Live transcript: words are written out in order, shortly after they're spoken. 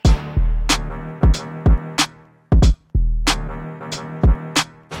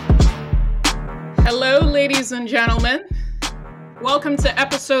ladies and gentlemen. Welcome to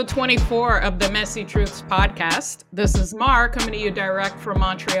episode 24 of the Messy Truths podcast. This is Mar coming to you direct from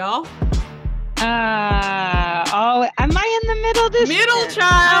Montreal. Am I in the middle this Middle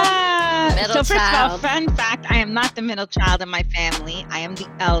child. So first of all, fun fact, I am not the middle child in my family. I am the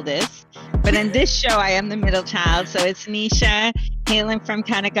eldest. But in this show, I am the middle child. So it's Nisha, hailing from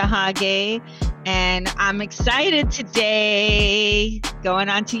Kanakahage. And I'm excited today. Going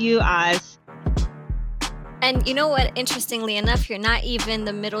on to you, Oz. And you know what? Interestingly enough, you're not even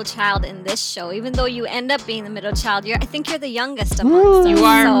the middle child in this show. Even though you end up being the middle child, I think you're the youngest amongst us. You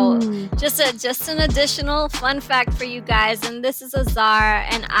are. So just an additional fun fact for you guys. And this is Azar,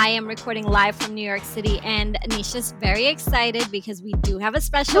 and I am recording live from New York City. And Anisha's very excited because we do have a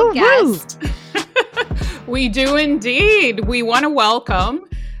special guest. We do indeed. We want to welcome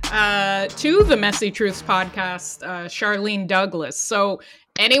to the Messy Truths podcast, Charlene Douglas. So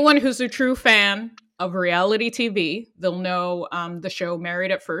anyone who's a true fan of reality TV, they'll know the show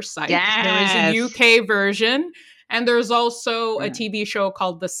Married at First Sight. Yes. There is a UK version, and there's also a TV show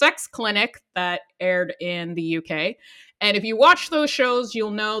called The Sex Clinic that aired in the UK. And if you watch those shows,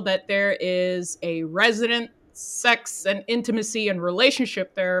 you'll know that there is a resident sex and intimacy and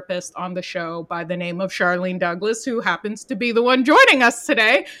relationship therapist on the show by the name of Charlene Douglas, who happens to be the one joining us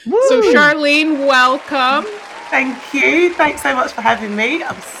today. Woo. So Charlene, welcome. Thank you. Thanks so much for having me.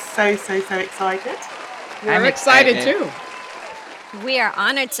 I'm so excited. We're excited too. We are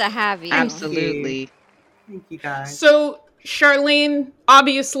honored to have you. Absolutely. Thank you, guys. So Charlene,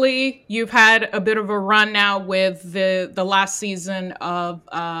 obviously you've had a bit of a run now with the last season of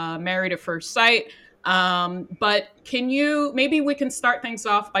Married at First Sight. But maybe we can start things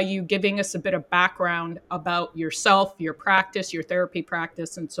off by you giving us a bit of background about yourself, your practice, your therapy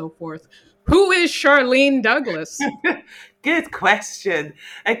practice, and so forth. Who is Charlene Douglas? Good question.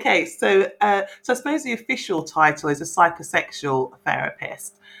 Okay, so I suppose the official title is a psychosexual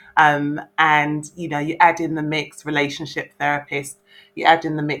therapist. And, you add in the mix relationship therapist, you add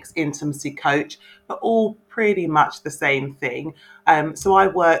in the mix intimacy coach, but all pretty much the same thing. So I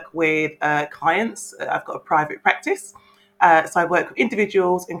work with clients. I've got a private practice. So I work with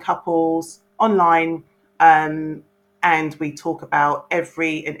individuals and couples online, and we talk about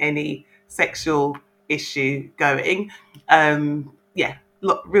every and any sexual issue going.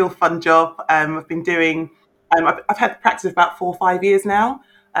 Real fun job. I've been doing, I've had the practice of about 4 or 5 years now.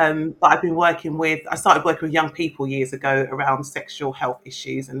 But I started working with young people years ago around sexual health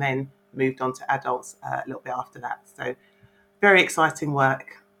issues, and then moved on to adults a little bit after that. So very exciting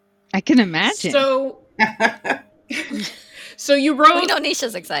work. I can imagine. So you wrote... We know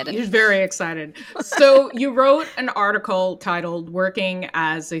Nisha's excited. She's very excited. So you wrote an article titled Working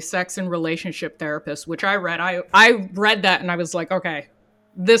as a Sex and Relationship Therapist, which I read. I read that and I was like, okay,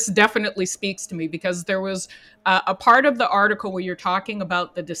 this definitely speaks to me, because there was a part of the article where you're talking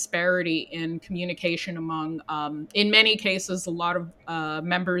about the disparity in communication among, in many cases, a lot of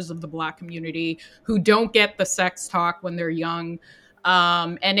members of the Black community who don't get the sex talk when they're young.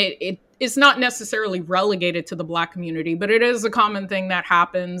 And it is not necessarily relegated to the Black community, but it is a common thing that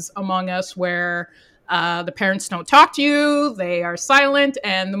happens among us where the parents don't talk to you, they are silent,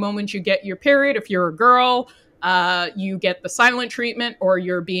 and the moment you get your period, if you're a girl, you get the silent treatment, or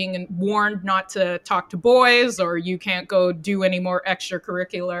you're being warned not to talk to boys, or you can't go do any more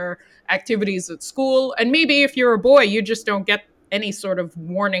extracurricular activities at school. And maybe if you're a boy, you just don't get any sort of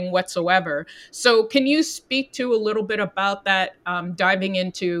warning whatsoever. So can you speak to a little bit about that, diving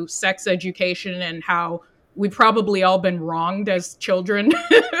into sex education and how we've probably all been wronged as children?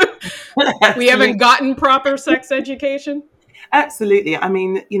 We haven't gotten proper sex education. Absolutely. I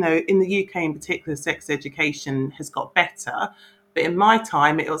mean, in the UK in particular, sex education has got better. But in my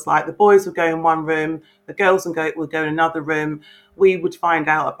time, it was like the boys would go in one room, the girls would go in another room. We would find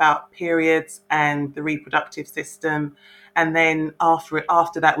out about periods and the reproductive system. And then after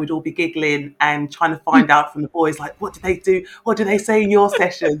that, we'd all be giggling and trying to find out from the boys, like, what do they do? What do they say in your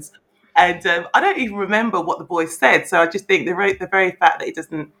sessions? And I don't even remember what the boys said. So I just think the very fact that it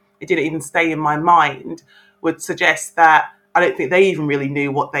didn't even stay in my mind would suggest that I don't think they even really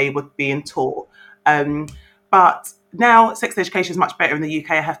knew what they were being taught. But now sex education is much better in the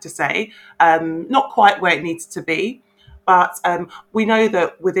UK, I have to say. Not quite where it needs to be. But we know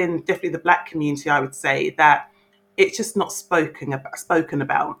that within definitely the Black community, I would say that it's just not spoken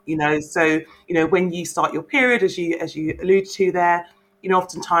about. So when you start your period, as you alluded to there,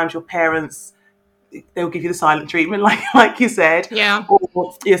 oftentimes your parents, they'll give you the silent treatment, like you said. Yeah.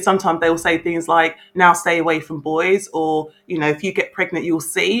 Or sometimes they'll say things like, now stay away from boys, or if you get pregnant, you'll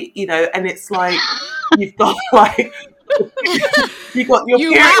see. And it's like you've got like You got your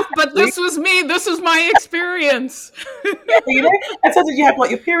You period. laugh, but this was me. This is my experience. You know, and sometimes you have like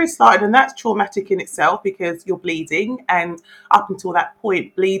your period started, and that's traumatic in itself because you're bleeding, and up until that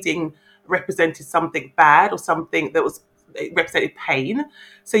point, bleeding represented something bad or something that was it represented pain.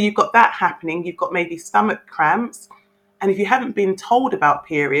 So you've got that happening. You've got maybe stomach cramps, and if you haven't been told about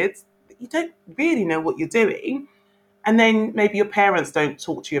periods, you don't really know what you're doing. And then maybe your parents don't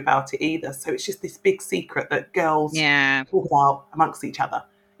talk to you about it either. So it's just this big secret that girls Yeah. talk about amongst each other.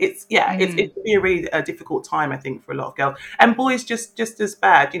 It's it can be a really difficult time, I think, for a lot of girls, and boys just as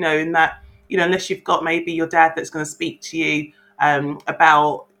bad. You know, in that, you know, unless you've got maybe your dad that's going to speak to you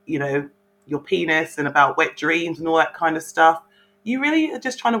about, you know, your penis and about wet dreams and all that kind of stuff. You really are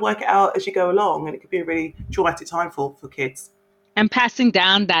just trying to work it out as you go along, and it could be a really traumatic time for kids. And passing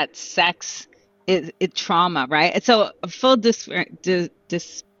down that sex is trauma, right? So full full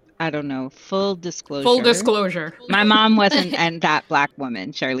disclosure. Full disclosure. My mom wasn't that black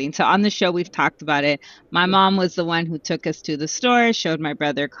woman, Charlene. So on the show, we've talked about it. My mom was the one who took us to the store, showed my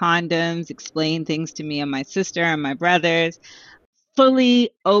brother condoms, explained things to me and my sister and my brothers. Fully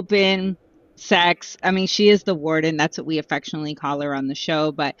open sex. I mean, she is the warden. That's what we affectionately call her on the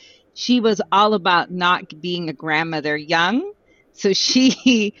show. But she was all about not being a grandmother young. So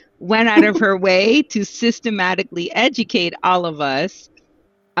she went out of her way to systematically educate all of us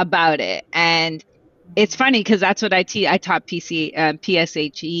about it. And it's funny because that's what I teach. I taught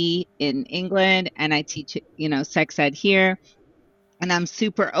PSHE in England, and I teach, you know, sex ed here. And I'm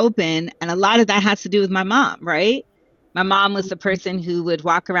super open. And a lot of that has to do with my mom, right? My mom was the person who would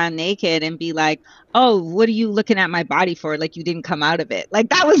walk around naked and be like, "Oh, what are you looking at my body for? Like you didn't come out of it." Like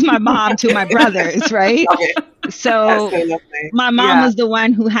that was my mom to my brothers, right? So my mom was the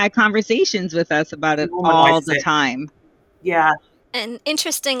one who had conversations with us about it all the time. Yeah. And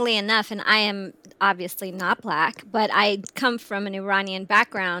interestingly enough, and I am obviously not black, but I come from an Iranian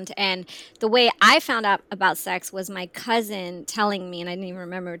background. And the way I found out about sex was my cousin telling me, and I didn't even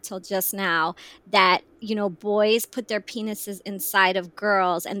remember till just now, that, you know, boys put their penises inside of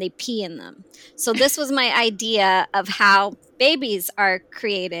girls and they pee in them. So this was my idea of how babies are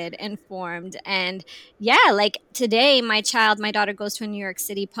created and formed. And yeah, like today, my daughter goes to a New York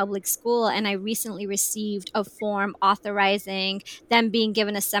City public school, and I recently received a form authorizing them being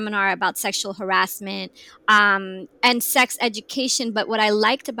given a seminar about sexual harassment and sex education. But what I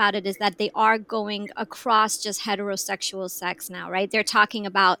liked about it is that they are going across just heterosexual sex now, right? They're talking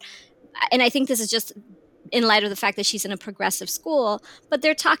about, and I think this is just in light of the fact that she's in a progressive school, but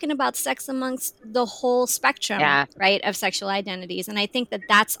they're talking about sex amongst the whole spectrum, right, of sexual identities. And I think that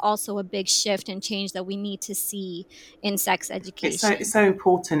that's also a big shift and change that we need to see in sex education. It's so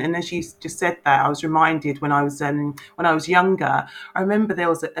important. And as you just said that, I was reminded when I was younger, I remember there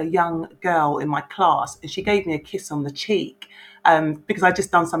was a young girl in my class, and she gave me a kiss on the cheek because I'd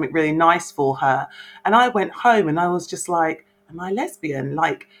just done something really nice for her. And I went home and I was just like, am I lesbian?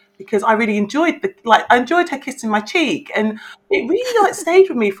 Like, because I really enjoyed her kissing my cheek, and it really stayed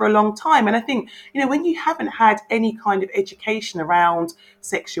with me for a long time. And I think, you know, when you haven't had any kind of education around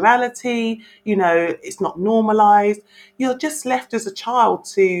sexuality, you know, it's not normalized, you're just left as a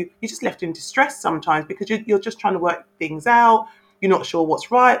child you're just left in distress sometimes because you're just trying to work things out. You're not sure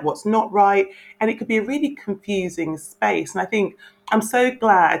what's right, what's not right, and it could be a really confusing space. And I think I'm so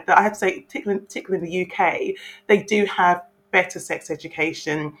glad that I have to say, particularly in the UK, they do have better sex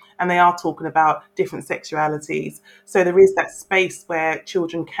education, and they are talking about different sexualities. So there is that space where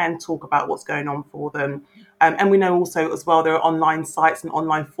children can talk about what's going on for them. And we know also as well, there are online sites and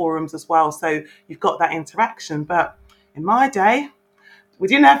online forums as well. So you've got that interaction. But in my day, we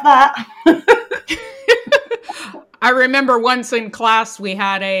didn't have that. I remember once in class we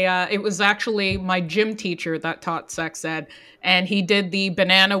had it was actually my gym teacher that taught sex ed, and he did the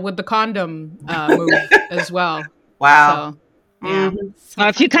banana with the condom move as well. Wow. So, yeah. Well,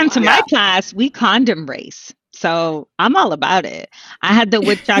 if you come to my class, we condom race. So I'm all about it. I had the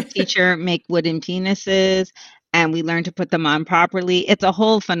woodshop teacher make wooden penises, and we learned to put them on properly. It's a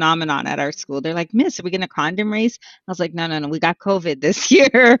whole phenomenon at our school. They're like, "Miss, are we going to condom race?" I was like, no. We got COVID this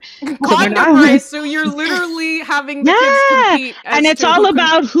year. Condom race. So you're literally having the kids compete. And it's all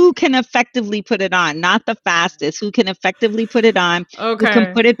about who can effectively put it on, not the fastest, who can effectively put it on, who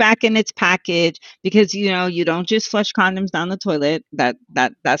can put it back in its package, because, you know, you don't just flush condoms down the toilet.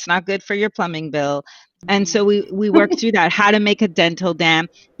 That's not good for your plumbing bill. And so we worked through that, how to make a dental dam,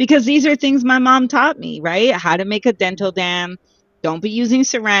 because these are things my mom taught me, right? How to make a dental dam. Don't be using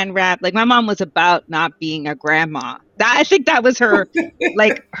saran wrap. Like, my mom was about not being a grandma. I think that was her,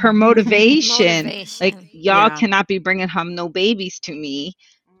 her motivation. Like, y'all cannot be bringing home no babies to me.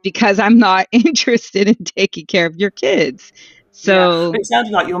 because I'm not interested in taking care of your kids. Yeah, So, but it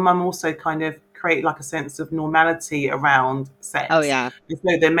sounded like your mum also kind of created like a sense of normality around oh sex. yeah, And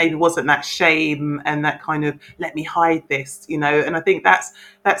so there maybe wasn't that shame and that kind of let me hide this, you know. And I think that's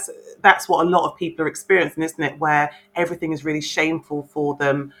that's what a lot of people are experiencing, isn't it? Where everything is really shameful for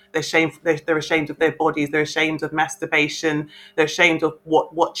them. They're ashamed of their bodies. They're ashamed of masturbation. They're ashamed of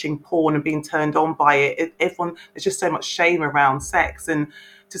watching porn and being turned on by it. Everyone, there's just so much shame around sex, and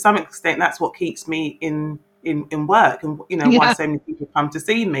to some extent, that's what keeps me in work, and you know why yeah, so many people come to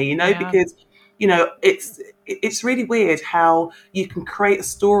see me, you know, Yeah. because you know it's really weird how you can create a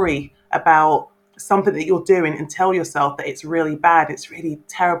story about something that you're doing and tell yourself that it's really bad, it's really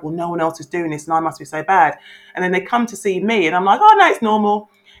terrible, no one else is doing this and I must be so bad, and then they come to see me and I'm like, oh no, it's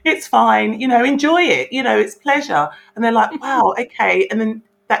normal, it's fine, you know, enjoy it, you know, it's pleasure, and they're like, wow, okay, and then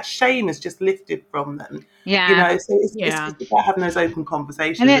that shame is just lifted from them, you yeah. know. So Yeah. it's about having those open And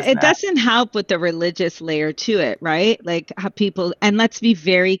conversations, it isn't it? doesn't help with the religious layer to it, right? Like how people, and let's be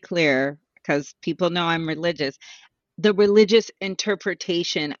very clear, because people know I'm religious, the religious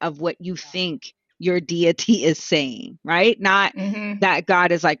interpretation of what you think your deity is saying, right? Not Hmm. that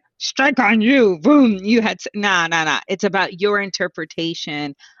God is like, strike on you, boom, you had, no, no, no. It's about your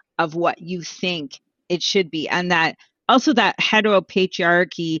interpretation of what you think it should be. And that also that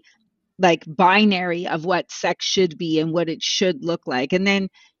heteropatriarchy, like binary of what sex should be and what it should look like. And then,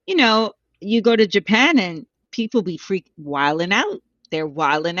 you know, you go to Japan and people be freak wilding out. They're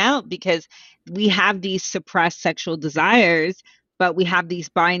wilding out because we have these suppressed sexual desires, but we have these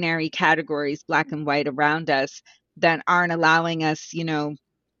binary categories, black and white, around us that aren't allowing us, you know,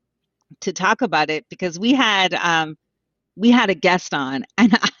 to talk about it. Because we had a guest on,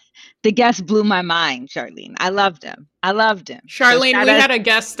 and the guest blew my mind, Charlene. I loved him. I loved him. So Charlene, shout we out. had a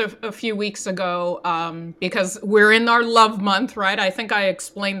guest a few weeks ago, because we're in our love month, right? I think I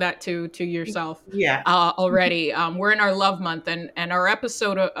explained that to yourself Yeah. already. We're in our love month, and our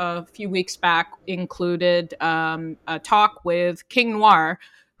episode a few weeks back included a talk with King Noir,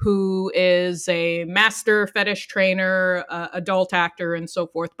 who is a master fetish trainer, adult actor, and so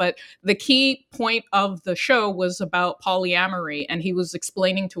forth. But the key point of the show was about polyamory, and he was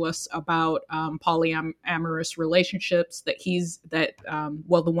explaining to us about polyamorous relationships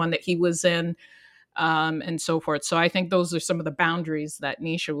well, the one that he was in, and so forth. So I think those are some of the boundaries that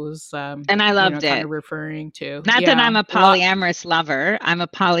Nisha was, And I loved kind it. of referring to. Not that Yeah, I'm a a lot. polyamorous lover, I'm a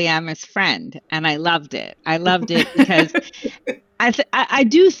polyamorous friend, and I loved it. I loved it because I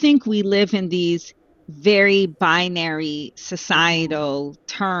do think we live in these very binary societal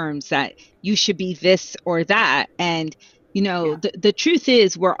terms that you should be this or that. And, you know, Yeah. the truth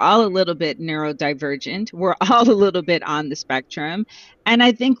is, we're all a little bit neurodivergent. We're all a little bit on the spectrum. And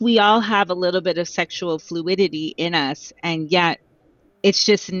I think we all have a little bit of sexual fluidity in us. And yet, it's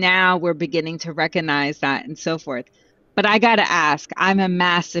just now we're beginning to recognize that and so forth. But I got to ask, I'm a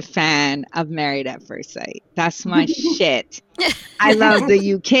massive fan of Married at First Sight. That's my shit. I love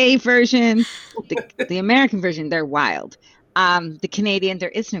the UK version, the American version, they're wild. The Canadian, there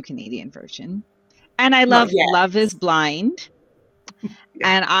is no Canadian version. And I Not love yet. Love is Blind. Yeah.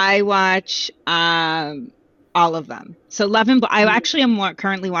 And I watch all of them. So I actually am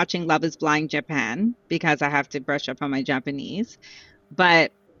currently watching Love is Blind Japan because I have to brush up on my Japanese.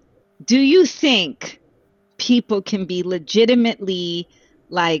 But do you think people can be legitimately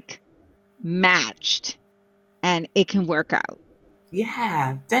like matched and it can work out?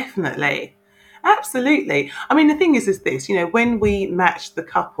 Yeah, definitely. Absolutely. I mean, the thing is this, you know, when we match the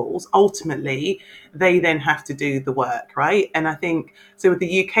couples, ultimately, they then have to do the work, right? And I think, so with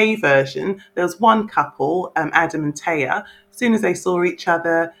the UK version, there was one couple, Adam and Taya. As soon as they saw each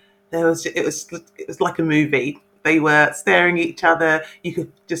other, it was like a movie. They were staring at each other. You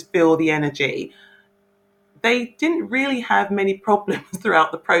could just feel the energy. They didn't really have many problems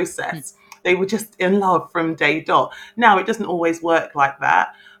throughout the process. They were just in love from day dot. Now, it doesn't always work like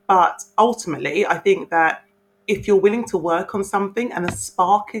that. But ultimately, I think that if you're willing to work on something and the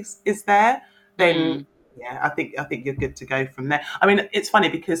spark is there, then Mm. yeah, I think you're good to go from there. I mean, it's funny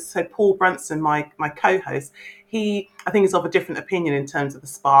because so Paul Brunson, my co-host, he I think is of a different opinion in terms of the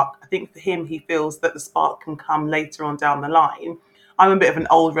spark. I think for him, he feels that the spark can come later on down the line. I'm a bit of an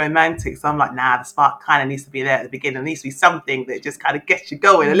old romantic, so I'm like, nah, the spark kind of needs to be there at the beginning. There needs to be something that just kind of gets you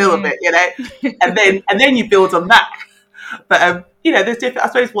going a little Mhm. bit, you know, and then you build on that. But you know, there's different. I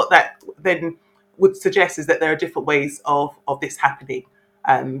suppose what that then would suggest is that there are different ways of this happening.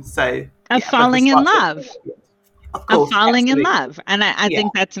 So Of yeah, but the falling in spark, love. of Of course, falling in absolutely, love. And I yeah.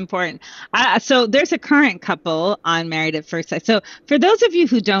 think that's important. So there's a current couple on Married at First Sight. So for those of you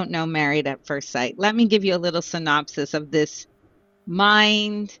who don't know Married at First Sight, let me give you a little synopsis of this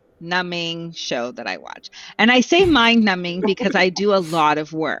mind numbing show that I watch. And I say mind numbing because I do a lot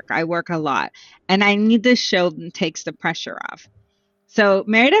of work. I work a lot. And I need this show that takes the pressure off. So,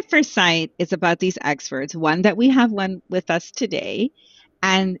 Married at First Sight is about these experts, one that we have one with us today,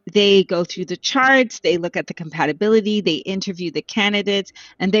 and they go through the charts, they look at the compatibility, they interview the candidates,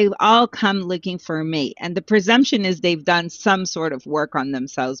 and they all come looking for a mate. And the presumption is they've done some sort of work on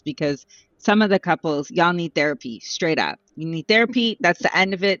themselves because some of the couples, y'all need therapy, straight up. You need therapy, that's the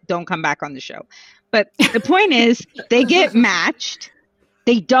end of it. Don't come back on the show. But the point is, they get matched,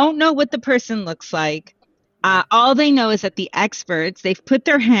 they don't know what the person looks like. All they know is that the experts, they've put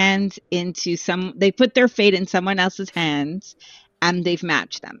their they put their fate in someone else's hands, and they've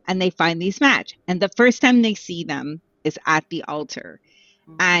matched them, and they find these match. And the first time they see them is at the altar.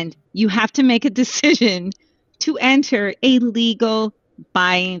 And you have to make a decision to enter a legal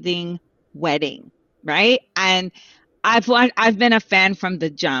binding wedding, right? And I've been a fan from the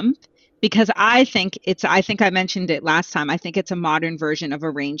jump because I think I mentioned it last time. I think it's a modern version of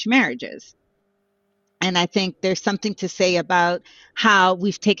arranged marriages. And I think there's something to say about how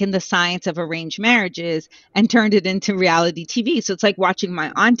we've taken the science of arranged marriages and turned it into reality TV. So it's like watching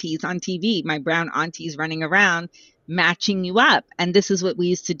my aunties on TV, my brown aunties running around matching you up. And this is what we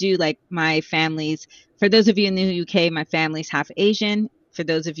used to do. Like my family's, for those of you in the UK, my family's half Asian. For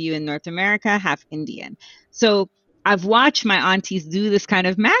those of you in North America, half Indian. So I've watched my aunties do this kind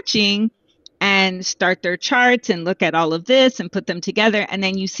of matching and start their charts and look at all of this and put them together. And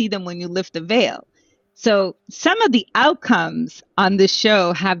then you see them when you lift the veil. So some of the outcomes on this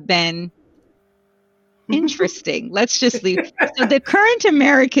show have been interesting. Let's just leave. So the current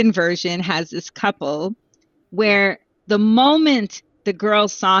American version has this couple where the moment the girl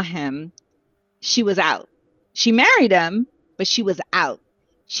saw him, she was out. She married him, but she was out.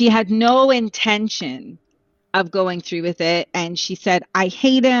 She had no intention of going through with it. And she said, I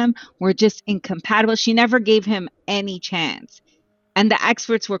hate him. We're just incompatible. She never gave him any chance. And the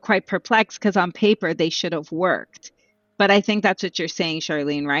experts were quite perplexed because on paper, they should have worked. But I think that's what you're saying,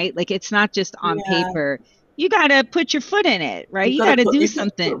 Charlene, right? Like, it's not just on paper. You got to put your foot in it, right? You got to do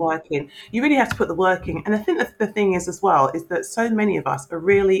something. You really have to put the work in. And I think that the thing is as well, is that so many of us are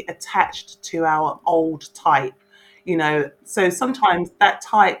really attached to our old type, you know. So sometimes that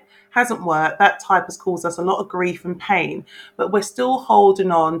type hasn't worked. That type has caused us a lot of grief and pain, but we're still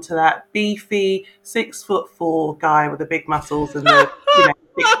holding on to that beefy 6'4" guy with the big muscles and the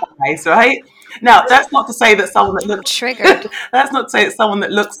big thighs, right? Now, that's not to say that someone that looks triggered. That's not to say it's someone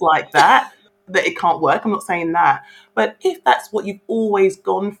that looks like that it can't work. I'm not saying that, but if that's what you've always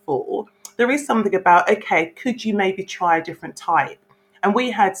gone for, there is something about, okay, could you maybe try a different type? And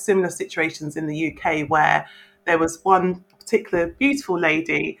we had similar situations in the UK where there was one particular beautiful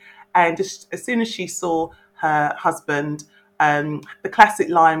lady. And just as soon as she saw her husband, the classic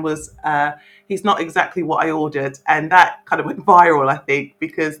line was, he's not exactly what I ordered. And that kind of went viral, I think,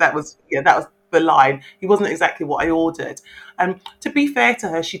 because that was the line. He wasn't exactly what I ordered. To be fair to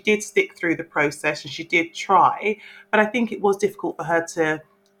her, she did stick through the process and she did try. But I think it was difficult for her to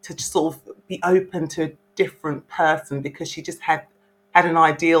just sort of be open to a different person because she just had an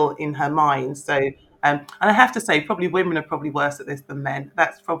ideal in her mind. So and I have to say, probably women are probably worse at this than men.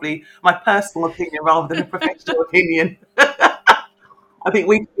 That's probably my personal opinion rather than a professional opinion. I think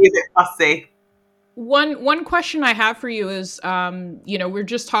we can be a bit fussy. One question I have for you is, we're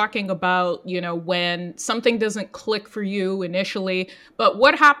just talking about, when something doesn't click for you initially, but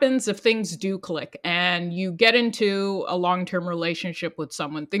what happens if things do click and you get into a long-term relationship with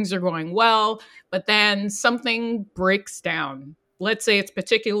someone? Things are going well, but then something breaks down. Let's say it's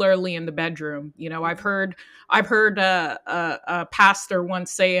particularly in the bedroom. I've heard a pastor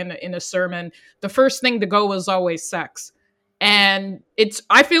once say in a sermon, the first thing to go is always sex. And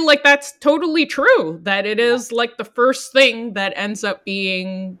I feel like that's totally true, that it is like the first thing that ends up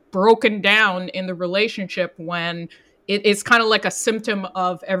being broken down in the relationship when it's kind of like a symptom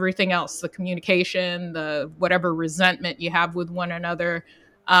of everything else, the communication, the whatever resentment you have with one another.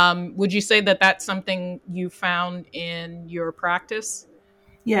 Would you say that that's something you found in your practice?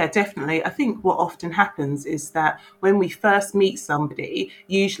 Yeah, definitely. I think what often happens is that when we first meet somebody,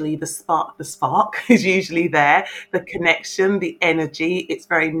 usually the spark is usually there, the connection, the energy, it's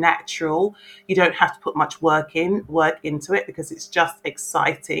very natural. You don't have to put much work into it because it's just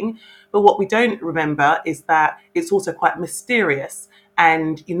exciting. But what we don't remember is that it's also quite mysterious.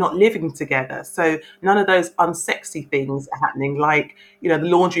 And you're not living together. So none of those unsexy things are happening, like, the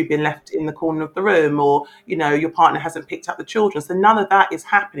laundry being left in the corner of the room, or, your partner hasn't picked up the children. So none of that is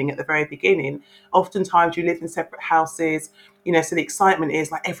happening at the very beginning. Oftentimes you live in separate houses, so the excitement is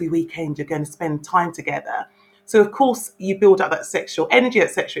like every weekend you're going to spend time together. So of course you build up that sexual energy,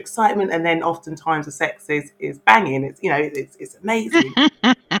 that sexual excitement, and then oftentimes the sex is banging. It's, you know, it's amazing,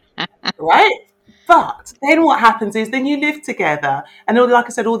 right? But then what happens is then you live together, and like I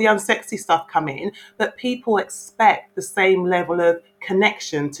said, all the unsexy stuff come in, but people expect the same level of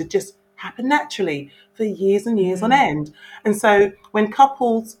connection to just happen naturally for years and years on end. And so when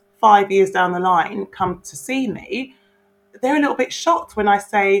couples 5 years down the line come to see me, they're a little bit shocked when I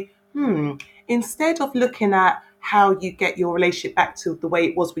say, instead of looking at how you get your relationship back to the way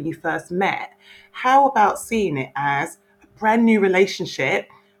it was when you first met, how about seeing it as a brand new relationship?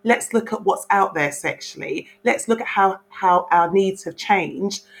 Let's look at what's out there sexually. Let's look at how our needs have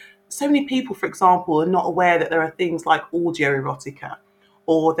changed. So many people, for example, are not aware that there are things like audio erotica,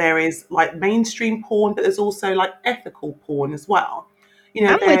 or there is like mainstream porn, but there's also like ethical porn as well. You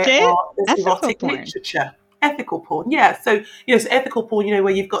know, I'm with it. there's Ethical erotic porn. literature. Ethical porn, yeah. So, you know, so ethical porn, you know,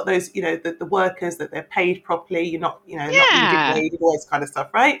 where you've got those, you know, the workers, that they're paid properly, you're not, you know, not being degraded, all this kind of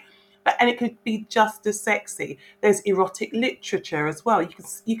stuff, right? And it could be just as sexy. There's erotic literature as well.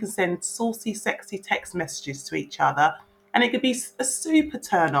 You can send saucy, sexy text messages to each other, and it could be a super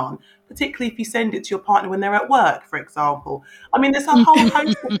turn on, particularly if you send it to your partner when they're at work, for example. I mean, there's a whole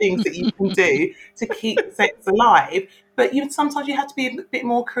host of things that you can do to keep sex alive, but sometimes you have to be a bit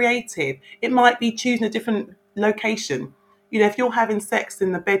more creative. It might be choosing a different location. You know, if you're having sex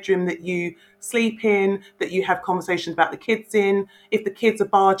in the bedroom that you sleep in, that you have conversations about the kids in, if the kids are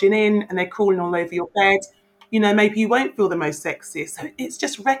barging in and they're crawling all over your bed, you know, maybe you won't feel the most sexiest. So it's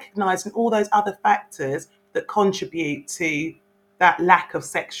just recognizing all those other factors that contribute to that lack of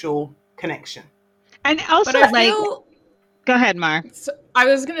sexual connection. And also, But I like, feel, go ahead, Mar. so I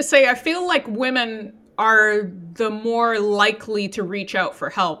was going to say, I feel like women are the more likely to reach out for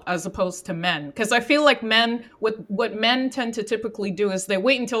help as opposed to men. Because I feel like men, what men tend to typically do is they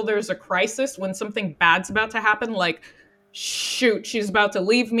wait until there's a crisis, when something bad's about to happen, like, shoot, she's about to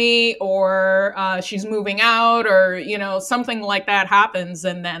leave me, or she's moving out, or, you know, something like that happens.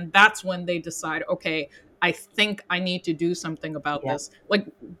 And then that's when they decide, okay, I think I need to do something about Yeah. this. Like,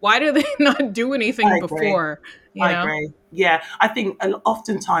 why do they not do anything I agree. before? You I know? agree. Yeah, I think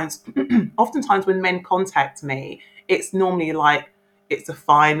oftentimes, oftentimes when men contact me, it's normally like it's a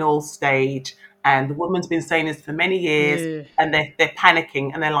final stage, and the woman's been saying this for many years, Ugh. and they're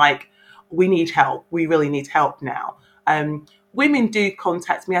panicking, and they're like, "We need help. We really need help now." Women do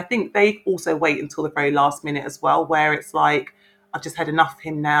contact me. I think they also wait until the very last minute as well, where it's like, "I've just had enough of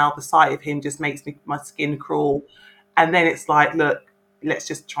him now. The sight of him just makes my skin crawl," and then it's like, "Look, let's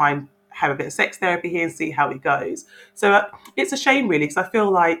just try and have a bit of sex therapy here and see how it goes." So it's a shame, really, because I feel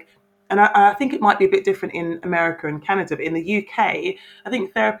like, and I think it might be a bit different in America and Canada, but in the UK, I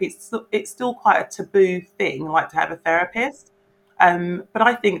think therapy, it's still quite a taboo thing, like to have a therapist. But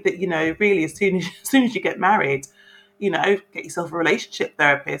I think that, you know, really, as soon as you get married, you know, get yourself a relationship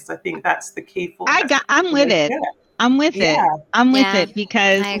therapist. I think that's the key for. I'm with it. I'm with it. Yeah. I'm with Yeah, it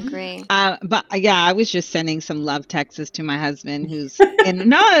because I agree. but yeah, I was just sending some love texts to my husband who's in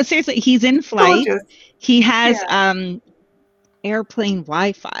no, seriously, he's in flight. Gorgeous. He has airplane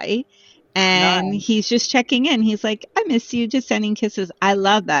Wi-Fi, and Nice. he's just checking in. He's like, "I miss you," just sending kisses. I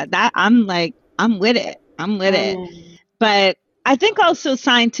love that. I'm like, I'm with it. I'm with it. But I think also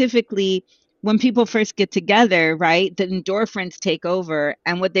scientifically, when people first get together, right, the endorphins take over,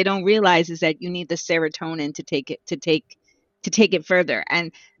 and what they don't realize is that you need the serotonin to take it further.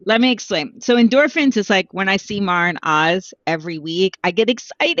 And let me explain. So endorphins is like when I see Mar and Oz every week, I get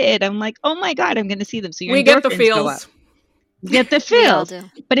excited. I'm like, oh my God, I'm going to see them. So your We get the endorphins go up. feels. You get the We all feels.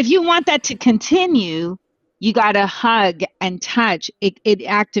 do. But if you want that to continue, you got to hug and touch. It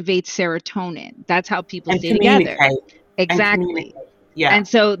activates serotonin. That's how people And stay together. communicate. Exactly. Communicate. Yeah. And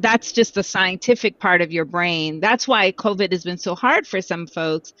so that's just the scientific part of your brain. That's why COVID has been so hard for some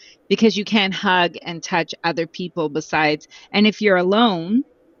folks, because you can't hug and touch other people besides. And if you're alone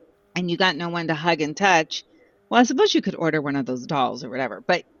and you got no one to hug and touch, well, I suppose you could order one of those dolls or whatever,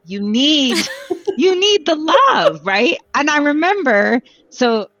 but you need the love, right? And I remember,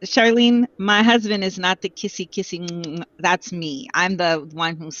 so Charlene, my husband is not the kissy. That's me. I'm the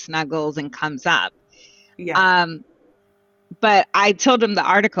one who snuggles and comes up. Yeah. But I told him the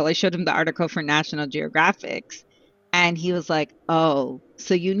article. I showed him the article for National Geographic, and he was like, "Oh,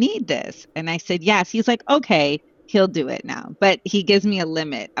 so you need this?" And I said, "Yes." He's like, "Okay, he'll do it now." But he gives me a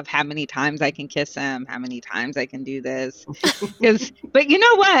limit of how many times I can kiss him, how many times I can do this. But you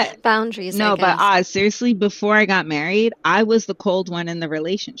know what? Boundaries. No, I but guess. seriously, before I got married, I was the cold one in the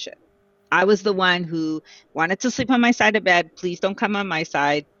relationship. I was the one who wanted to sleep on my side of bed. Please don't come on my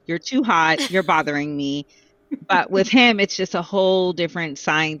side. You're too hot. You're bothering me. But with him, it's just a whole different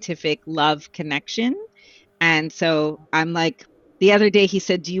scientific love connection. And so I'm like, the other day he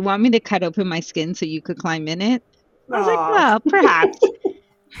said, "Do you want me to cut open my skin so you could climb in it?" I was like, Oh. "Well, perhaps."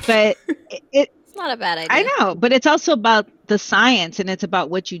 But It's not a bad I idea. know, but it's also about the science, and it's about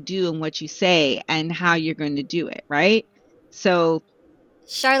what you do and what you say and how you're going to do it, right? So,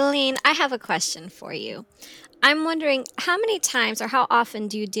 Charlene, I have a question for you. I'm wondering how many times or how often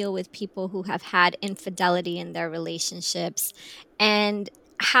do you deal with people who have had infidelity in their relationships? And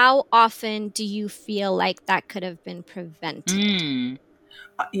how often do you feel like that could have been prevented?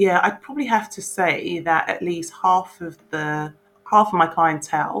 Yeah, I'd probably have to say that at least half of my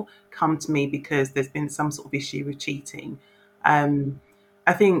clientele come to me because there's been some sort of issue with cheating. Um,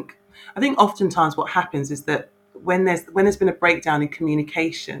 I think I think oftentimes what happens is that when there's been a breakdown in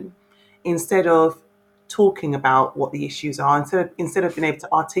communication, instead of talking about what the issues are, instead of being able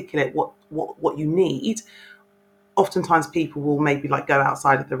to articulate what you need, oftentimes people will maybe like go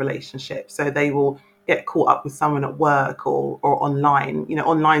outside of the relationship. So they will get caught up with someone at work or online.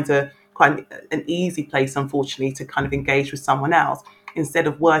 Online's a quite an easy place, unfortunately, to kind of engage with someone else instead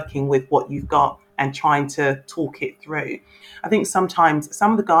of working with what you've got and trying to talk it through. I think sometimes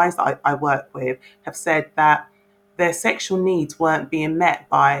some of the guys that I work with have said that their sexual needs weren't being met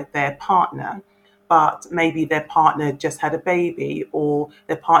by their partner, but maybe their partner just had a baby, or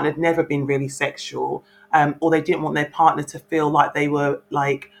their partner had never been really sexual, or they didn't want their partner to feel like they were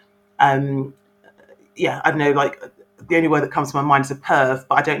like, um, yeah, I don't know, like the only word that comes to my mind is a perv,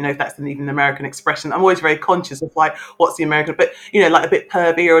 but I don't know if that's even an American expression. I'm always very conscious of like what's the American, but like a bit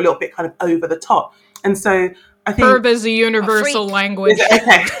pervy or a little bit kind of over the top. And so I think Perv is a universal language.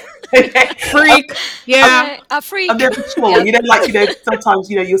 okay. Okay. Freak, yeah. A freak. I'm never sure. Sometimes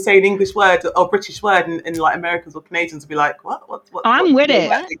you'll say an English word or British word, and like Americans or Canadians will be like, "What? oh, I'm with it.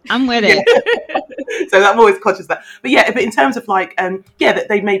 I'm with it. So I'm always conscious of that. But in terms of like, that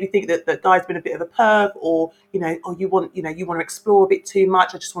they maybe think that the guy's been a bit of a perv, or you want to explore a bit too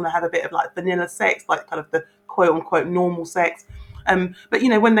much. I just want to have a bit of like vanilla sex, like kind of the quote unquote normal sex. But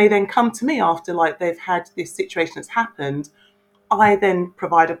when they then come to me after like they've had this situation that's happened, I then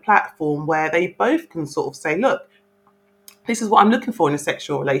provide a platform where they both can sort of say, look, this is what I'm looking for in a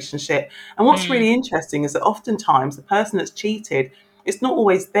sexual relationship. And what's really interesting is that oftentimes the person that's cheated, it's not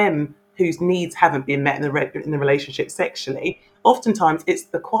always them whose needs haven't been met in the relationship sexually. Oftentimes it's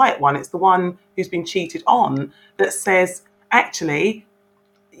the quiet one. It's the one who's been cheated on that says, actually,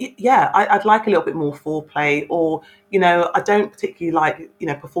 yeah, I'd like a little bit more foreplay, or I don't particularly like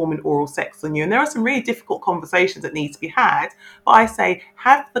performing oral sex on you. And there are some really difficult conversations that need to be had, but I say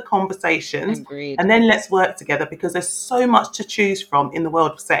have the conversations. Agreed. And then let's work together, because there's so much to choose from in the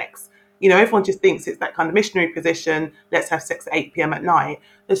world of sex. Everyone just thinks it's that kind of missionary position, let's have sex at 8 p.m. at night.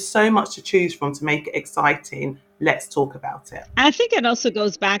 There's so much to choose from to make it exciting. Let's talk about it. I think it also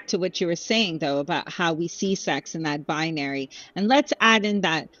goes back to what you were saying, though, about how we see sex in that binary. And let's add in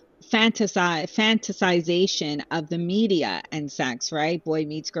that fantasization of the media and sex, right? Boy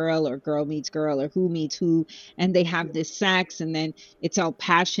meets girl, or girl meets girl, or who meets who, and they have this sex, and then it's all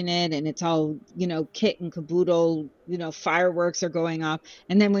passionate, and it's all, kit and caboodle, fireworks are going off.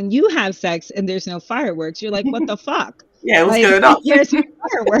 And then when you have sex and there's no fireworks, you're like, what the fuck? Yeah, what's going on? There's no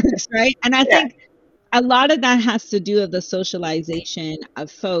fireworks, right? And I think a lot of that has to do with the socialization of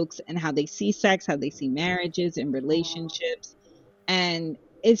folks and how they see sex, how they see marriages and relationships. And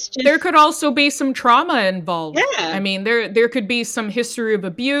it's just, there could also be some trauma involved. Yeah. I mean, there could be some history of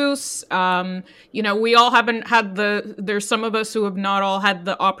abuse. We all haven't had there's some of us who have not all had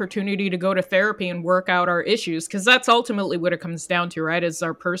the opportunity to go to therapy and work out our issues, because that's ultimately what it comes down to, right? Is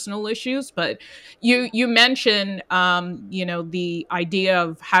our personal issues. But you mentioned, the idea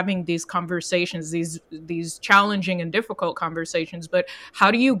of having these conversations, these challenging and difficult conversations. But how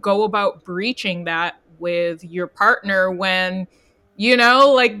do you go about breaching that with your partner when,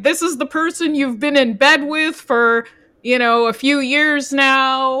 like, this is the person you've been in bed with for, a few years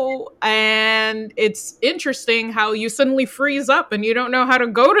now, and it's interesting how you suddenly freeze up and you don't know how to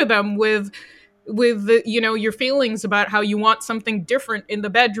go to them with your feelings about how you want something different in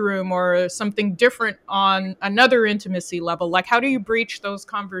the bedroom or something different on another intimacy level. Like, how do you breach those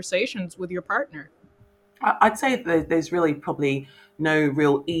conversations with your partner? I'd say that there's really probably no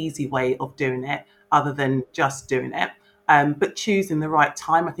real easy way of doing it other than just doing it. But choosing the right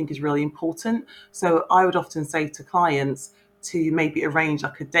time, I think, is really important. So I would often say to clients to maybe arrange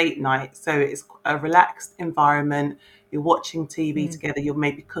like a date night. So it's a relaxed environment. You're watching TV together. You're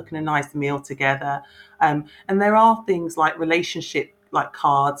maybe cooking a nice meal together. And there are things like relationship like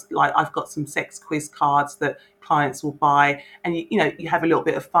cards. Like I've got some sex quiz cards that clients will buy, and you have a little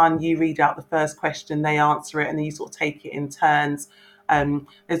bit of fun. You read out the first question, they answer it, and then you sort of take it in turns.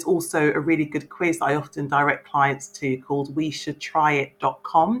 There's also a really good quiz that I often direct clients to called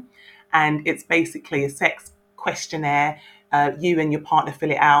WeShouldTryIt.com. And it's basically a sex questionnaire. You and your partner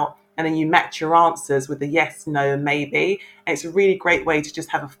fill it out, and then you match your answers with a yes, no, and maybe. And it's a really great way to just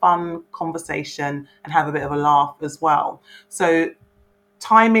have a fun conversation and have a bit of a laugh as well. So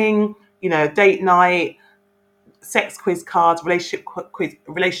timing, date night, sex quiz cards,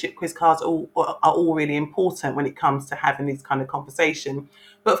 relationship quiz cards are all really important when it comes to having these kind of conversation.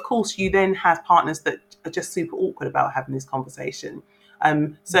 But of course, you then have partners that are just super awkward about having this conversation.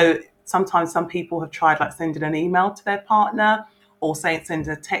 So sometimes some people have tried like sending an email to their partner or sending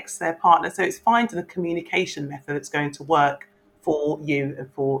a text to their partner. So it's finding a communication method that's going to work for you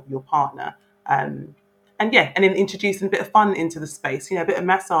and for your partner. And then introducing a bit of fun into the space, a bit of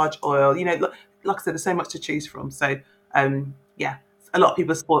massage oil, like I said, there's so much to choose from. So, a lot of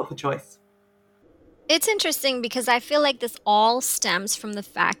people are spoiled for choice. It's interesting because I feel like this all stems from the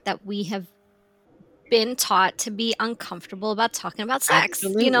fact that we have been taught to be uncomfortable about talking about sex.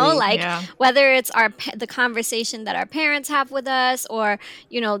 Absolutely. Whether it's the conversation that our parents have with us, or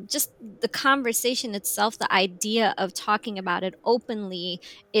just the conversation itself, the idea of talking about it openly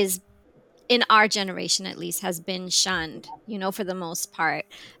is, in our generation at least, has been shunned, for the most part.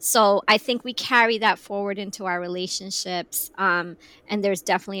 So I think we carry that forward into our relationships. And there's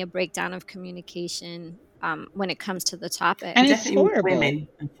definitely a breakdown of communication when it comes to the topic. And it's Definitely with horrible. women,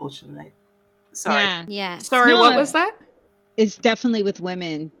 unfortunately. Sorry. Yeah. Sorry, what was that? It's definitely with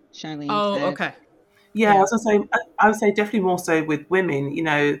women, Charlene. Oh, okay. Yeah, I would say definitely more so with women,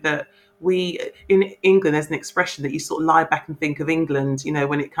 that we, in England, there's an expression that you sort of lie back and think of England,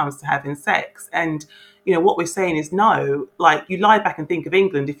 when it comes to having sex. And, what we're saying is no, like you lie back and think of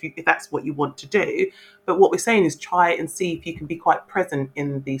England if that's what you want to do. But what we're saying is try it and see if you can be quite present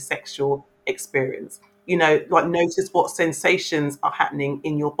in the sexual experience. Like notice what sensations are happening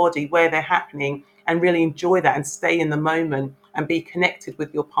in your body, where they're happening, and really enjoy that and stay in the moment and be connected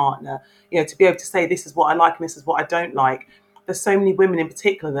with your partner. To be able to say, this is what I like and this is what I don't like. There's so many women in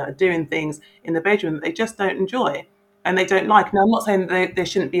particular that are doing things in the bedroom that they just don't enjoy and they don't like. Now, I'm not saying that there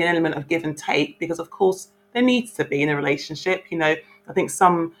shouldn't be an element of give and take, because of course there needs to be in a relationship. I think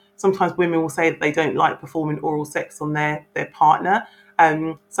sometimes women will say that they don't like performing oral sex on their partner.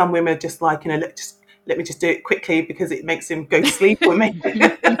 Some women are just like, let me just do it quickly because it makes him go to sleep, or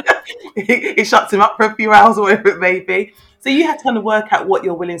it shuts him up for a few hours or whatever it may be. So you have to kind of work out what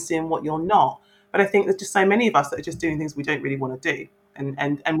you're willing to do and what you're not. But I think there's just so many of us that are just doing things we don't really want to do,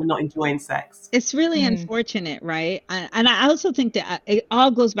 and we're not enjoying sex. It's really unfortunate, right? And I also think that it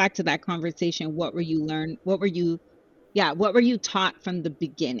all goes back to that conversation. What were you what were you taught from the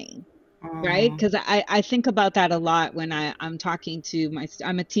beginning? Right? Because I think about that a lot when I'm talking to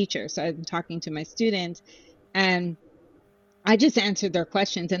I'm a teacher, so I'm talking to my students, and I just answer their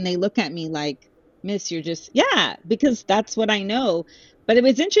questions and they look at me like, Miss, you're just, because that's what I know. But it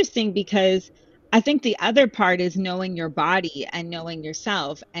was interesting because I think the other part is knowing your body and knowing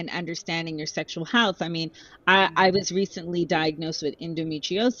yourself and understanding your sexual health. I mean, I was recently diagnosed with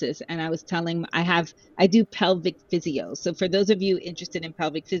endometriosis, and I was telling, I do pelvic physio. So for those of you interested in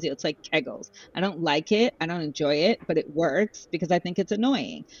pelvic physio, it's like Kegels. I don't like it. I don't enjoy it, but it works because I think it's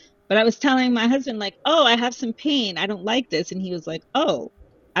annoying. But I was telling my husband, like, oh, I have some pain. I don't like this. And he was like, oh,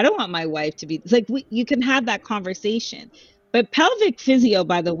 I don't want my wife to be, it's like, you can have that conversation. But pelvic physio,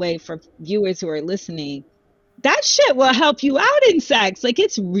 by the way, for viewers who are listening, that shit will help you out in sex. Like,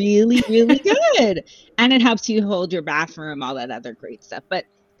 it's really, really good. And it helps you hold your bathroom, all that other great stuff. But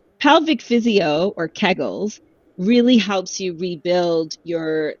pelvic physio, or Kegels, really helps you rebuild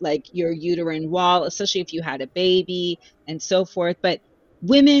your uterine wall, especially if you had a baby and so forth. But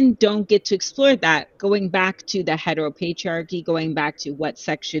women don't get to explore that, going back to the heteropatriarchy, going back to what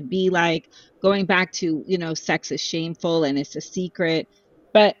sex should be like, going back to, sex is shameful and it's a secret.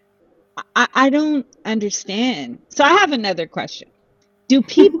 But I don't understand. So I have another question. Do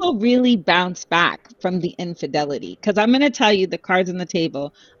people really bounce back from the infidelity? Because I'm going to tell you the cards on the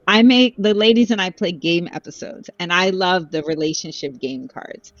table. The ladies and I play game episodes, and I love the relationship game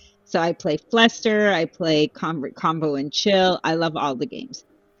cards. So I play Fluster, I play Combo and Chill. I love all the games.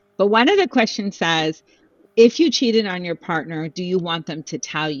 But one of the questions says, if you cheated on your partner, do you want them to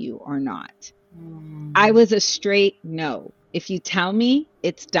tell you or not? I was a straight no. If you tell me,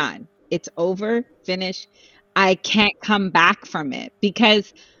 it's done. It's over, finished. I can't come back from it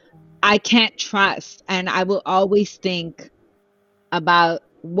because I can't trust. And I will always think about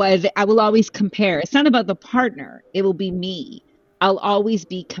I will always compare. It's not about the partner. It will be me. I'll always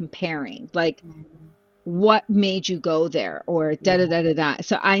be comparing, like, what made you go there, or da da da da da.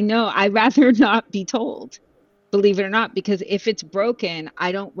 So I know I'd rather not be told. believe it or not, because if it's broken,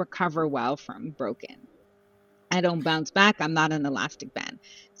 I don't recover well from broken. I don't bounce back. I'm not an elastic band.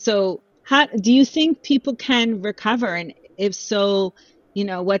 So how do you think people can recover? And if so,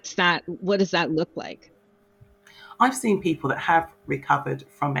 what does that look like? I've seen people that have recovered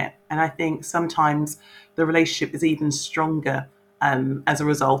from it, and I think sometimes the relationship is even stronger as a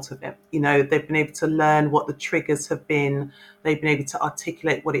result of it. They've been able to learn what the triggers have been. They've been able to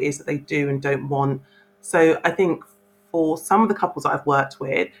articulate what it is that they do and don't want. So I think for some of the couples that I've worked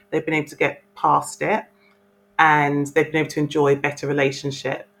with, they've been able to get past it, and they've been able to enjoy a better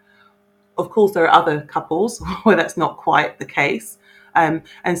relationship. Of course, there are other couples where that's not quite the case. And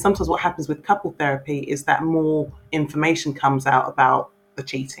sometimes what happens with couple therapy is that more information comes out about the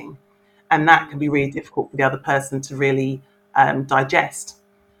cheating. And that can be really difficult for the other person to really digest,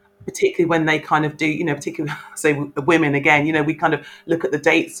 particularly when they kind of do, particularly say the women again, we kind of look at the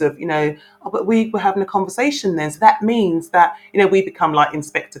dates of, but we were having a conversation then. So that means that, we become like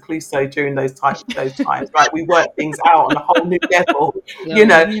Inspector Clouseau during those times, right? We work things out on a whole new level.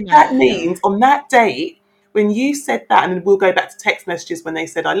 That means on that date, when you said that, and we'll go back to text messages when they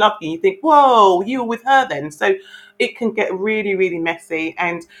said, I love you, you think, whoa, you were with her then. So it can get really, really messy.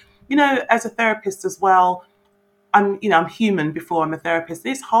 And, as a therapist as well, I'm human before I'm a therapist.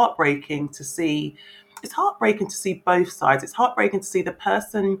 It's heartbreaking to see both sides. It's heartbreaking to see the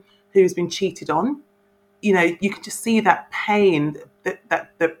person who's been cheated on. You can just see that pain,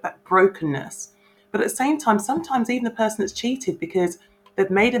 that brokenness. But at the same time, sometimes even the person that's cheated, because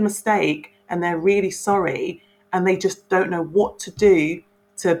they've made a mistake and they're really sorry and they just don't know what to do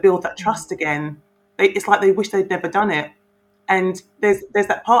to build that trust again. It's like they wish they'd never done it. And there's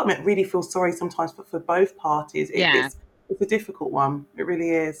that part of me that really feels sorry sometimes for both parties. It's a difficult one. It really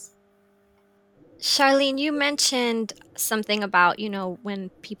is. Charlene, you mentioned something about, when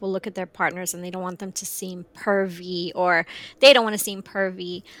people look at their partners and they don't want them to seem pervy, or they don't want to seem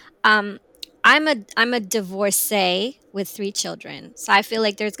pervy. I'm a divorcee with 3 children. So I feel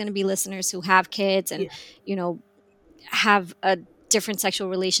like there's going to be listeners who have kids and, have a different sexual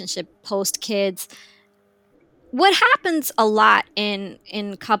relationship post kids. What happens a lot in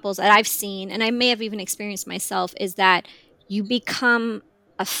couples that I've seen, and I may have even experienced myself, is that you become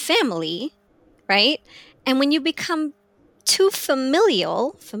a family, right? And when you become too familiar,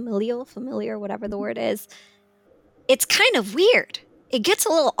 whatever the word is, it's kind of weird. It gets a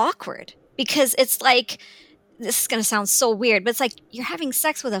little awkward because it's like, this is going to sound so weird, but it's like you're having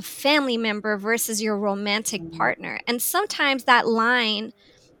sex with a family member versus your romantic partner. And sometimes that line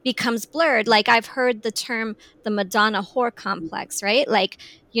becomes blurred. Like I've heard the term the Madonna whore complex, right? Like,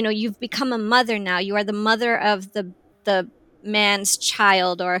 you've become a mother now. You are the mother of the man's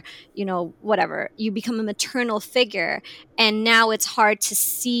child, or, whatever. You become a maternal figure. And now it's hard to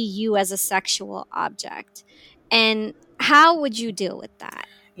see you as a sexual object. And how would you deal with that?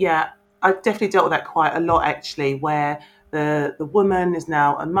 Yeah, I've definitely dealt with that quite a lot, actually, where the woman is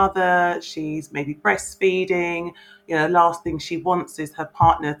now a mother, she's maybe breastfeeding, last thing she wants is her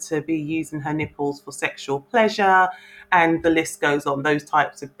partner to be using her nipples for sexual pleasure, and the list goes on, those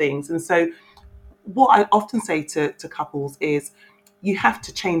types of things. And so what I often say to couples is you have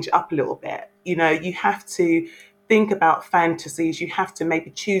to change it up a little bit. You have to think about fantasies. You have to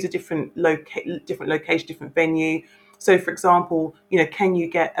maybe choose a different location, different venue. So, for example, can you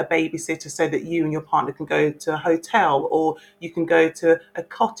get a babysitter so that you and your partner can go to a hotel, or you can go to a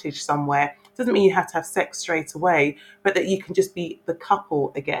cottage somewhere? It doesn't mean you have to have sex straight away, but that you can just be the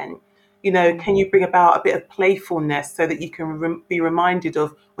couple again. Can you bring about a bit of playfulness so that you can be reminded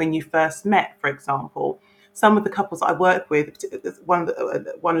of when you first met, for example? Some of the couples I work with,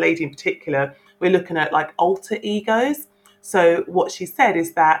 one lady in particular, we're looking at like alter egos. So what she said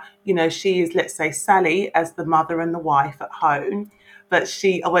is that, she is, let's say, Sally as the mother and the wife at home, but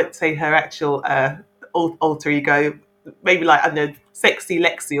I won't say her actual alter ego, maybe like, I don't know, Sexy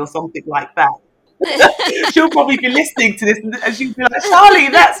Lexi or something like that. She'll probably be listening to this and she'll be like, Charlie,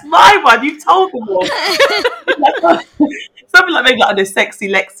 that's my one. You told them all. Something like maybe like a Sexy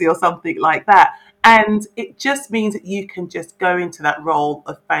Lexi or something like that. And it just means that you can just go into that role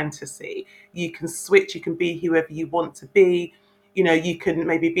of fantasy. You can switch, you can be whoever you want to be. You can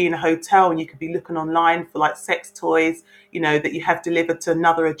maybe be in a hotel and you could be looking online for like sex toys, that you have delivered to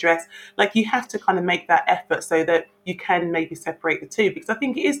another address. Like you have to kind of make that effort so that you can maybe separate the two, because I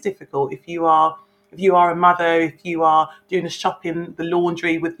think it is difficult if you are a mother, if you are doing the shopping, the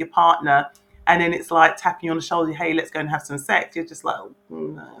laundry with your partner, and then it's like tapping you on the shoulder, hey, let's go and have some sex. You're just like,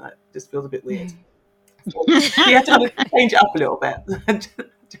 no, that just feels a bit weird. So you have to kind of change it up a little bit.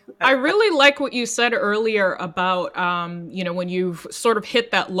 I really like what you said earlier about, when you've sort of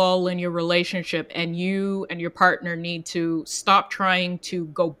hit that lull in your relationship and you and your partner need to stop trying to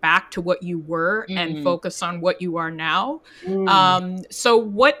go back to what you were and Mm. focus on what you are now. Mm. So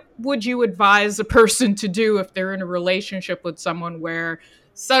what would you advise a person to do if they're in a relationship with someone where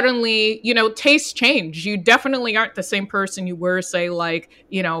suddenly, tastes change? You definitely aren't the same person you were, say,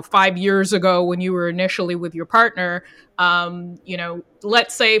 5 years ago when you were initially with your partner.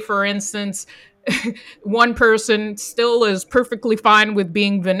 Let's say, for instance, one person still is perfectly fine with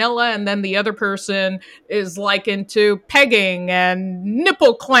being vanilla, and then the other person is like into pegging and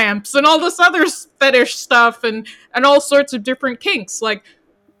nipple clamps and all this other fetish stuff and all sorts of different kinks. Like,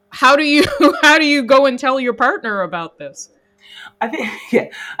 how do you how do you go and tell your partner about this? I think yeah,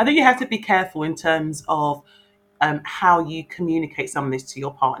 I think you have to be careful in terms of how you communicate some of this to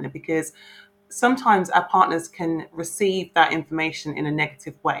your partner, because sometimes our partners can receive that information in a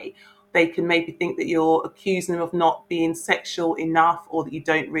negative way. They can maybe think that you're accusing them of not being sexual enough, or that you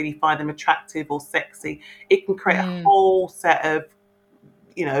don't really find them attractive or sexy. It can create a Mm. whole set of,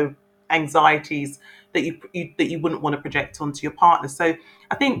 anxieties that you wouldn't want to project onto your partner. So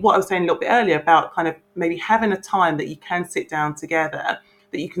I think what I was saying a little bit earlier about kind of maybe having a time that you can sit down together,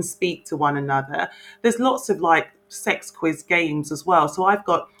 that you can speak to one another. There's lots of like sex quiz games as well. So I've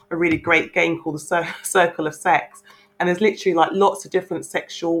got a really great game called the Circle of Sex, and there's literally like lots of different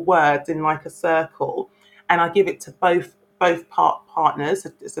sexual words in like a circle, and I give it to both partners,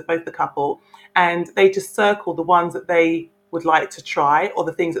 so both the couple, and they just circle the ones that they would like to try, or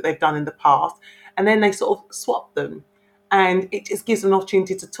the things that they've done in the past, and then they sort of swap them, and it just gives them an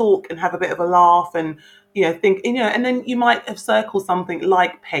opportunity to talk and have a bit of a laugh, and think, and then you might have circled something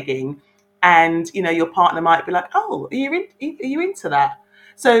like pegging, and your partner might be like, oh, are you into that?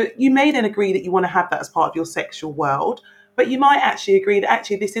 So you may then agree that you want to have that as part of your sexual world, but you might actually agree that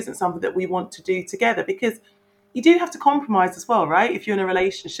actually this isn't something that we want to do together, because you do have to compromise as well, right? If you're in a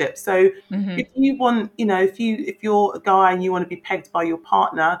relationship. So Hmm. if you want, if you're a guy and you want to be pegged by your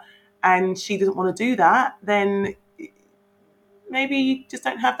partner and she doesn't want to do that, then maybe you just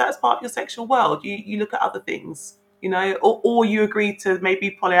don't have that as part of your sexual world. You look at other things, or you agree to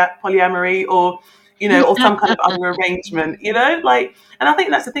maybe polyamory, or or some kind of other arrangement, and I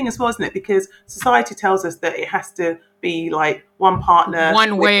think that's the thing as well, isn't it? Because society tells us that it has to be like one partner,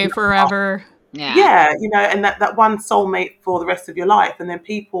 One way forever. Yeah. and that one soulmate for the rest of your life. And then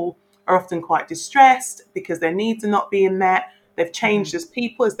people are often quite distressed because their needs are not being met. They've changed as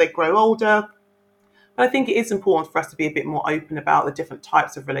people as they grow older. But I think it is important for us to be a bit more open about the different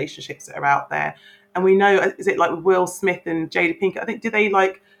types of relationships that are out there. And we know, is it like with Will Smith and Jada Pinkett? I think, did they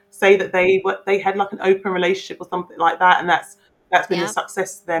like say that they had like an open relationship or something like that, and that's been the Yeah.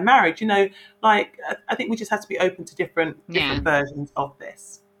 success of their marriage? I think we just have to be open to different Yeah. versions of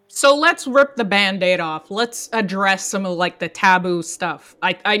this. So let's rip the Band-Aid off. Let's address some of like the taboo stuff.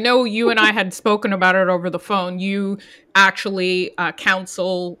 I know you and I had spoken about it over the phone. You actually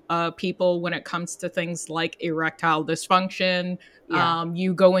counsel people when it comes to things like erectile dysfunction. Yeah.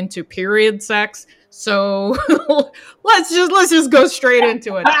 You go into period sex. So let's just go straight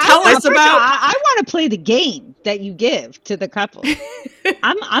into it. Tell us First of all, about. I want to play the game that you give to the couple.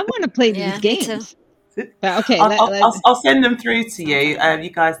 I want to play Yeah, these me too. games. But okay, I'll send them through to you. You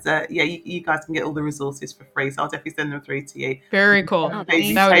guys, you guys can get all the resources for free. So I'll definitely send them through to you. Very cool. Oh,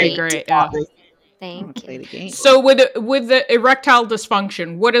 Thank That would be you. great. Yeah. Thank play you. the game. So with the erectile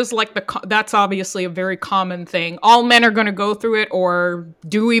dysfunction, what is like that's obviously a very common thing. All men are going to go through it, or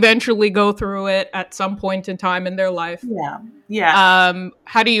do eventually go through it at some point in time in their life. Yeah.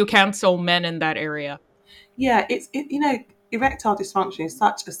 How do you counsel men in that area? Yeah, erectile dysfunction is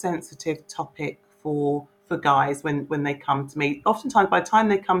such a sensitive topic for guys when they come to me. Oftentimes, by the time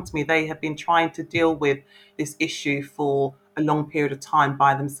they come to me, they have been trying to deal with this issue for a long period of time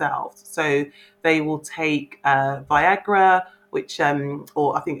by themselves. So they will take Viagra, which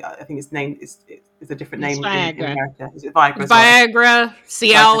or I think its name is a different It's name in Viagra. America. Is it Viagra as well? Viagra,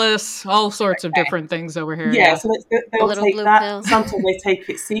 Cialis, all sorts of different things over here. Yeah, Yeah. so they'll Little take blue that. pill. Sometimes they take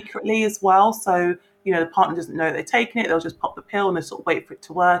it secretly as well. So, the partner doesn't know they're taking it. They'll just pop the pill and they sort of wait for it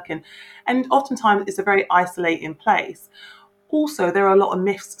to work. And oftentimes it's a very isolating place. Also, there are a lot of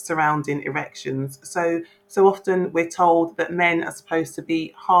myths surrounding erections. So often we're told that men are supposed to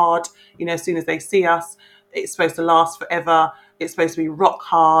be hard, as soon as they see us. It's supposed to last forever. It's supposed to be rock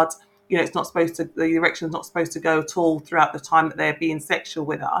hard. It's not supposed to, the erection's not supposed to go at all throughout the time that they're being sexual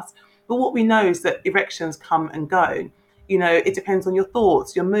with us. But what we know is that erections come and go. It depends on your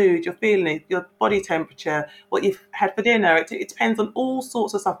thoughts, your mood, your feeling, your body temperature, what you've had for dinner. It depends on all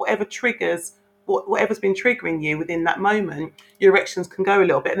sorts of stuff, whatever triggers whatever's been triggering you within that moment, your erections can go a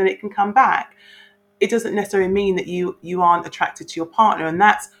little bit and then it can come back. It doesn't necessarily mean that you aren't attracted to your partner, and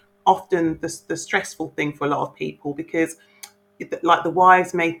that's often the stressful thing for a lot of people, because like the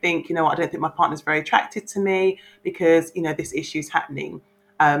wives may think, you know, I don't think my partner's very attracted to me because, you know, this issue's happening.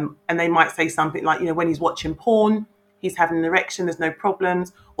 And they might say something like, you know, when he's watching porn, he's having an erection, there's no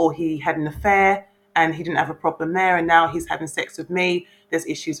problems, or he had an affair and he didn't have a problem there, and now he's having sex with me, there's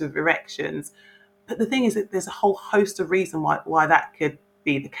issues with erections. But the thing is that there's a whole host of reasons why that could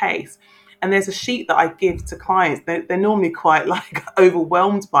be the case. And there's a sheet that I give to clients. They're normally quite like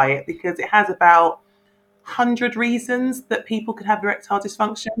overwhelmed by it, because it has about 100 reasons that people could have erectile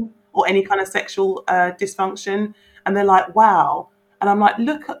dysfunction or any kind of sexual dysfunction. And they're like, wow. And I'm like,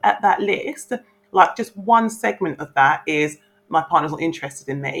 look at that list. Like, just one segment of that is my partner's not interested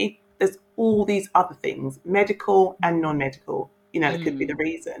in me. There's all these other things, medical and non-medical, you know, it could be the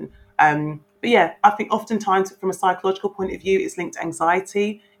reason. But yeah, I think oftentimes from a psychological point of view, it's linked to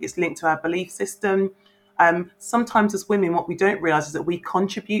anxiety. It's linked to our belief system. Sometimes as women, what we don't realize is that we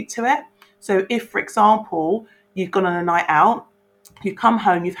contribute to it. So if, for example, you've gone on a night out, you come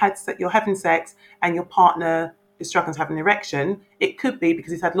home, you're having sex, and your partner is struggling to have an erection, it could be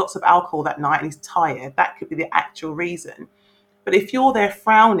because he's had lots of alcohol that night and he's tired. That could be the actual reason. But if you're there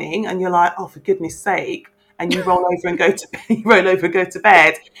frowning and you're like, oh, for goodness sake, and you roll over and go to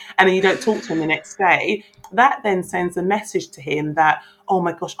bed, and then you don't talk to him the next day, that then sends a message to him that, oh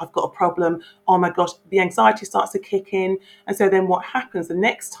my gosh, I've got a problem. Oh my gosh, the anxiety starts to kick in. And so then what happens the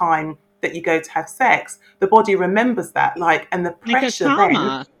next time that you go to have sex, the body remembers that, like, and the pressure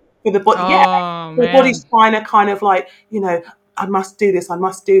then for the body, the body's trying to kind of like, you know, I must do this. And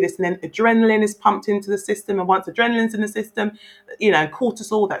then adrenaline is pumped into the system. And once adrenaline's in the system, you know,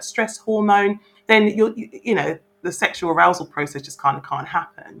 cortisol, that stress hormone, then you know, the sexual arousal process just kind of can't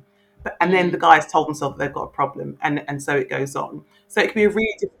happen. And then the guy's told themselves that they've got a problem, and so it goes on. So it can be a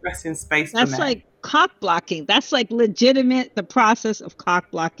really distressing space. That's like cock blocking. That's like legitimate, the process of cock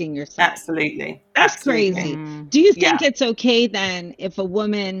blocking yourself. Absolutely. That's crazy. Do you think it's okay then if a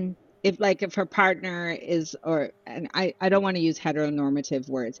woman, if her partner is, and I don't want to use heteronormative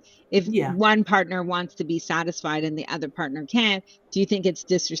words, if one partner wants to be satisfied and the other partner can't, do you think it's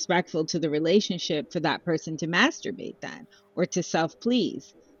disrespectful to the relationship for that person to masturbate then, or to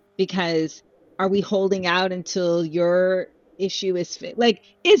self-please? Because are we holding out until your issue is like,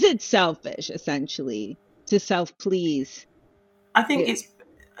 is it selfish essentially to self-please? I think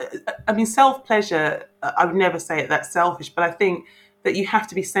self-pleasure, I would never say that's selfish, but I think that you have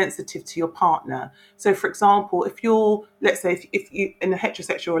to be sensitive to your partner. So for example, if you're, let's say, if you in a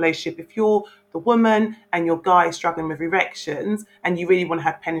heterosexual relationship, if you're the woman and your guy is struggling with erections and you really want to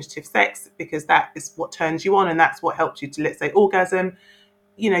have penetrative sex because that is what turns you on and that's what helps you to, let's say, orgasm,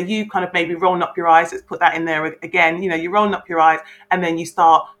 you know, you kind of maybe rolling up your eyes, let's put that in there again, you know, you're rolling up your eyes and then you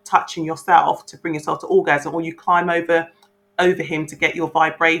start touching yourself to bring yourself to orgasm, or you climb over him to get your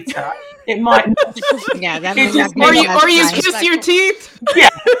vibrator. It might not. Or you kiss your teeth. Yeah.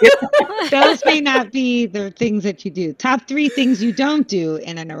 Those may not be the things that you do. Top 3 things you don't do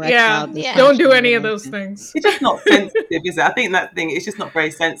in an erectile dysfunction. Don't do any of those things. It's just not sensitive, is it? I think that thing, it's just not very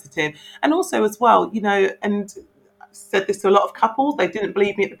sensitive. And also as well, you know, and I've said this to a lot of couples, they didn't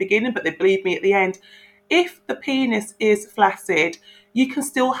believe me at the beginning, but they believed me at the end. If the penis is flaccid, you can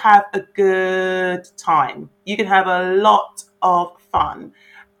still have a good time. You can have a lot of fun.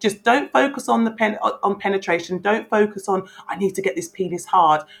 Just don't focus on on penetration. Don't focus on, I need to get this penis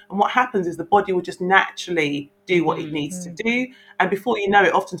hard. And what happens is the body will just naturally do what it needs to do. And before you know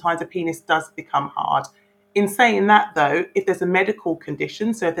it, oftentimes the penis does become hard. In saying that though, if there's a medical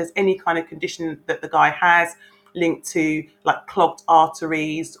condition, so if there's any kind of condition that the guy has linked to like clogged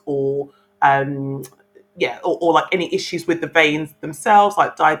arteries or like any issues with the veins themselves,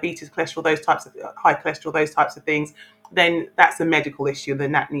 like diabetes, cholesterol, those types of high cholesterol, those types of things, then that's a medical issue.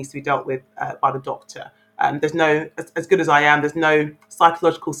 Then that needs to be dealt with by the doctor. There's no, as good as I am, there's no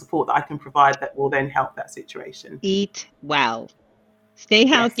psychological support that I can provide that will then help that situation. Eat well, stay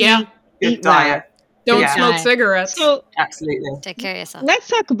healthy, good diet. Don't smoke cigarettes. So, absolutely. Take care of yourself. Let's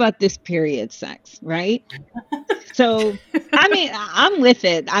talk about this period sex, right? So, I mean, I'm with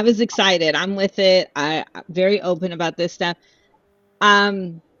it. I was excited. I'm with it. I'm very open about this stuff.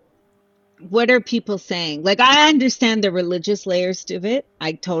 What are people saying? Like, I understand the religious layers to it.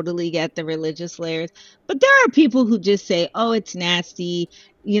 I totally get the religious layers. But there are people who just say, oh, it's nasty,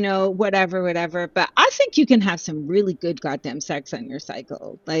 you know, whatever. But I think you can have some really good goddamn sex on your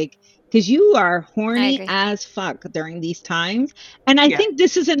cycle. Like, because you are horny as fuck during these times. And I think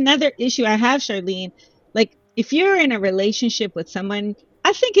this is another issue I have, Charlene. Like, if you're in a relationship with someone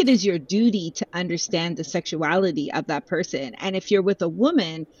I think it is your duty to understand the sexuality of that person. And if you're with a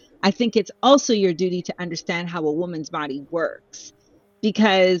woman, I think it's also your duty to understand how a woman's body works,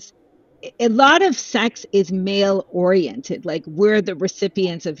 because a lot of sex is male oriented. Like, we're the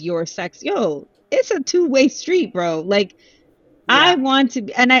recipients of your sex. Yo, it's a two-way street, bro. Like, I Yeah. want to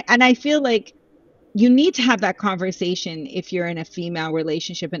be, and I feel like you need to have that conversation if you're in a female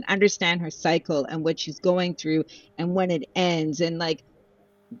relationship, and understand her cycle and what she's going through and when it ends. And like,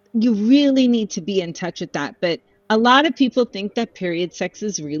 you really need to be in touch with that. But a lot of people think that period sex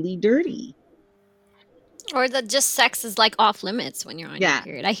is really dirty. Or that just sex is like off limits when you're on your Yeah.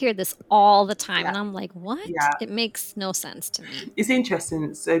 period. I hear this all the time, and Yeah. I'm like, what? Yeah. It makes no sense to me. It's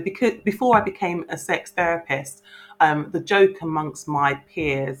interesting. So because before I became a sex therapist, the joke amongst my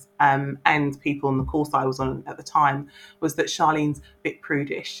peers and people on the course I was on at the time was that Charlene's a bit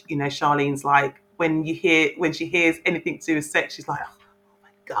prudish. You know, Charlene's like, when she hears anything to do with sex, she's like,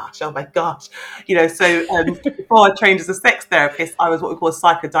 oh my gosh. You know, so before I trained as a sex therapist, I was what we call a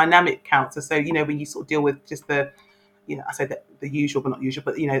psychodynamic counselor. So, you know, when you sort of deal with just the, you know, I say that the usual, but not usual,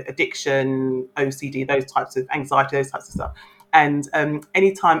 but, you know, addiction, OCD, those types of anxiety, those types of stuff. And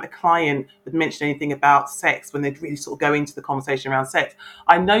anytime a client would mention anything about sex, when they'd really sort of go into the conversation around sex,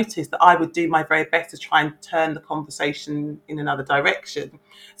 I noticed that I would do my very best to try and turn the conversation in another direction.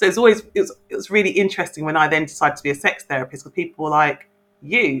 So it was really interesting when I then decided to be a sex therapist, because people were like,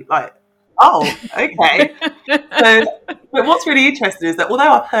 you like, oh, okay. So, but what's really interesting is that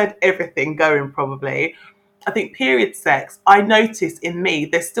although I've heard everything going, probably, I think period sex, I notice in me,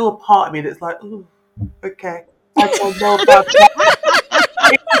 there's still a part of me that's like, oh, okay, I don't know about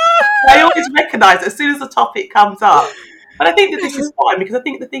that. I always recognise it as soon as the topic comes up. But I think that this is fine, because I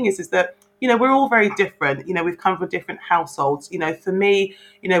think the thing is that, you know, we're all very different. You know, we've come from different households. You know, for me,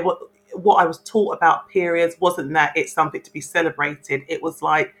 you know, what I was taught about periods wasn't that it's something to be celebrated. It was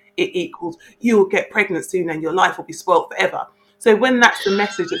like, it equals you'll get pregnant soon and your life will be spoiled forever. So when that's the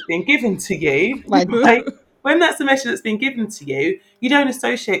message that's being given to you, right, when that's the message that's been given to you, you don't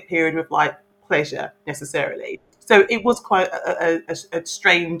associate period with like pleasure necessarily. So it was quite a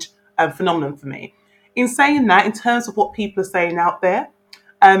strange phenomenon for me. In saying that, in terms of what people are saying out there,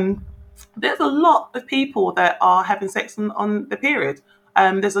 there's a lot of people that are having sex on the period.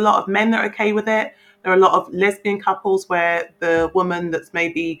 There's a lot of men that are okay with it. There are a lot of lesbian couples where the woman that's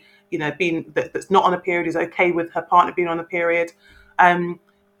maybe, you know, that's not on a period is okay with her partner being on a period.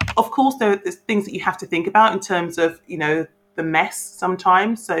 Of course, there's things that you have to think about in terms of, you know, the mess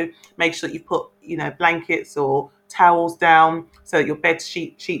sometimes. So make sure that you put, you know, blankets or towels down so that your bed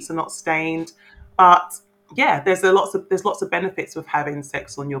sheets are not stained. But yeah, there's lots of benefits with having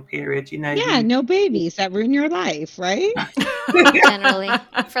sex on your period. You know, Yeah, no babies that ruin your life, right? Generally,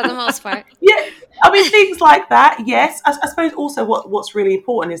 for the most part. Yeah, I mean, things like that. Yes, I suppose also what's really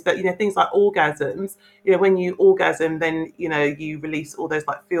important is that, you know, things like orgasms. You know, when you orgasm, then, you know, you release all those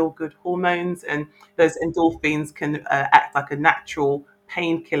like feel good hormones, and those endorphins can act like a natural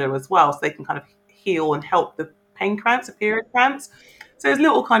painkiller as well. So they can kind of heal and help the pain cramps, the period cramps. So there's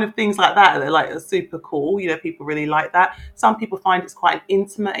little kind of things like that are like are super cool. You know, people really like that. Some people find it's quite an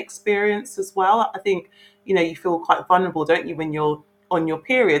intimate experience as well. I think, you know, you feel quite vulnerable, don't you, when you're on your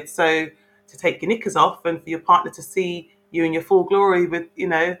period? So to take your knickers off and for your partner to see you in your full glory with, you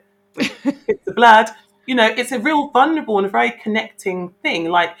know, with bits of blood, you know, it's a real vulnerable and a very connecting thing.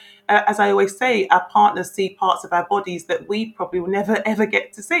 Like, as I always say, our partners see parts of our bodies that we probably will never, ever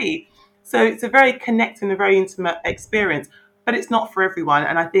get to see. So it's a very connecting, a very intimate experience, but it's not for everyone.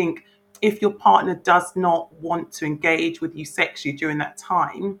 And I think if your partner does not want to engage with you sexually during that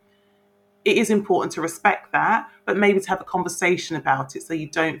time, it is important to respect that, but maybe to have a conversation about it so you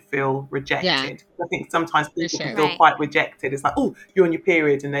don't feel rejected. Yeah. I think sometimes people sure. can feel Right. quite rejected. It's like, oh, you're on your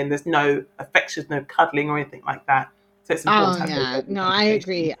period, and then there's no affection, no cuddling or anything like that. So it's important Oh to have yeah, those open no, I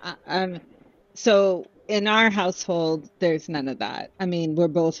agree. conversations. So in our household, there's none of that. I mean, we're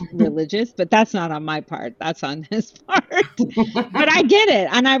both religious, but that's not on my part. That's on his part. But I get it,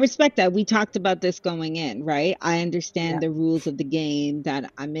 and I respect that. We talked about this going in, right? I understand Yeah. the rules of the game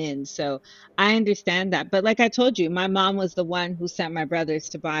that I'm in, so I understand that. But like I told you, my mom was the one who sent my brothers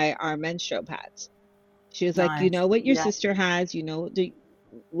to buy our menstrual pads. She was like, you Nice. know what your Yeah. sister has, you know,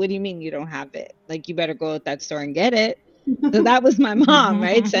 what do you mean you don't have it? Like, you better go at that store and get it. So that was my mom,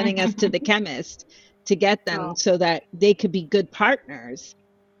 right? Sending us to the chemist to get them Oh. so that they could be good partners.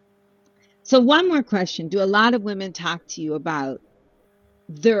 So one more question. Do a lot of women talk to you about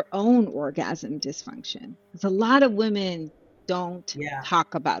their own orgasm dysfunction? Because a lot of women don't Yeah.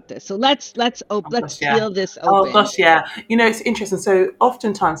 talk about this. So let's gosh, yeah. feel this Oh open. gosh, yeah. You know, it's interesting. So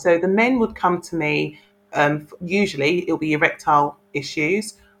oftentimes, so the men would come to me. Usually, it'll be erectile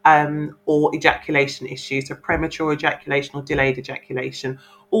issues, or ejaculation issues, so premature ejaculation or delayed ejaculation,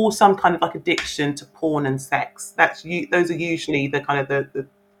 or some kind of like addiction to porn and sex. Those are usually the kind of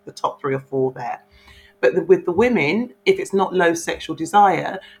the top 3 or 4 there. But with the women, if it's not low sexual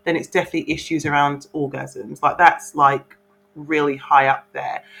desire, then it's definitely issues around orgasms. Like that's like really high up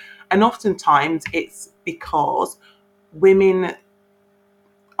there. And oftentimes it's because women,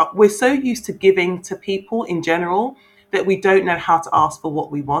 we're so used to giving to people in general that we don't know how to ask for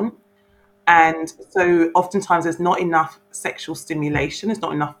what we want. And so oftentimes there's not enough sexual stimulation, there's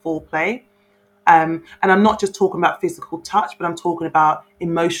not enough foreplay. And I'm not just talking about physical touch, but I'm talking about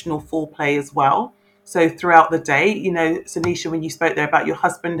emotional foreplay as well. So throughout the day, Sanisha, when you spoke there about your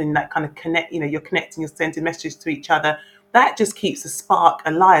husband and that kind of connect, you're connecting, you're sending messages to each other, that just keeps the spark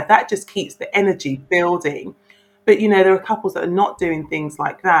alive. That just keeps the energy building. But, there are couples that are not doing things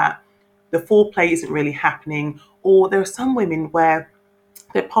like that. The foreplay isn't really happening. Or there are some women where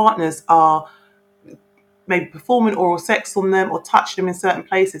their partners are maybe performing oral sex on them or touching them in certain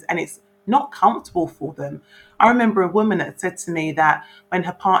places, and it's not comfortable for them. I remember a woman that said to me that when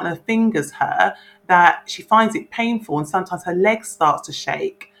her partner fingers her, that she finds it painful and sometimes her legs start to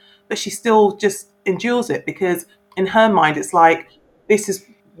shake, but she still just endures it because in her mind it's like, this is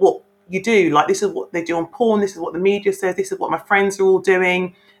what you do, like this is what they do on porn, this is what the media says, this is what my friends are all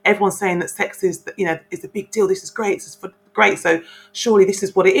doing, everyone's saying that sex is is a big deal, this is great, this is great, so surely this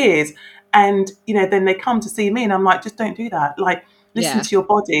is what it is. And then they come to see me and I'm like, just don't do that. Like, listen to your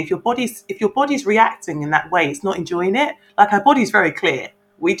body. If your body's reacting in that way, it's not enjoying it. Like, our body's very clear,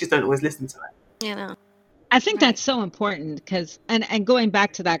 we just don't always listen to it. I think that's so important because, and going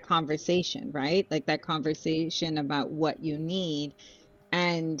back to that conversation, right? Like that conversation about what you need,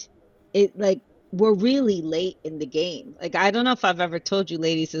 and it, like, we're really late in the game. Like, I don't know if I've ever told you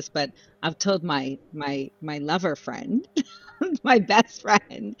ladies this, but I've told my lover friend, my best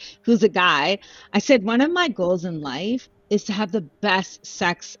friend, who's a guy, I said, one of my goals in life is to have the best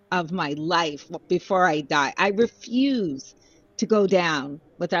sex of my life before I die. I refuse to go down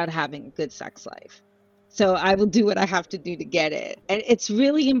without having a good sex life. So I will do what I have to do to get it. And it's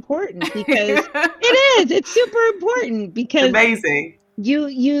really important because it's super important because amazing.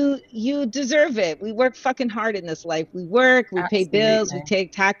 You deserve it. We work fucking hard in this life. We work, we pay bills, we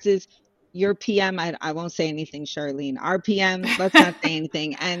take taxes. Your PM, I won't say anything, Charlene. Our PM, let's not say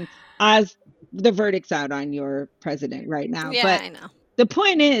anything. And as the verdict's out on your president right now. Yeah, but I know. The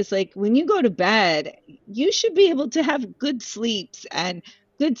point is, like, when you go to bed, you should be able to have good sleeps and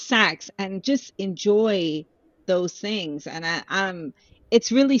good sex and just enjoy those things. And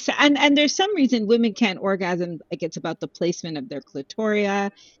it's really sad. And there's some reason women can't orgasm. Like, it's about the placement of their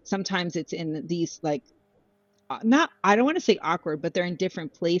clitoria. Sometimes it's in these, like, I don't want to say awkward, but they're in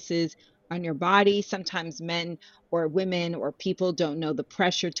different places on your body. Sometimes men or women or people don't know the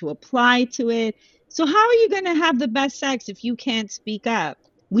pressure to apply to it. So how are you going to have the best sex if you can't speak up?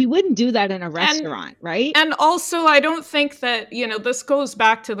 We wouldn't do that in a restaurant, right? And also, I don't think that, this goes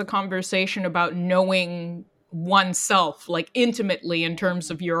back to the conversation about knowing oneself, like intimately in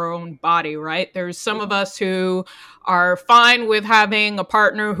terms of your own body, right? There's some of us who are fine with having a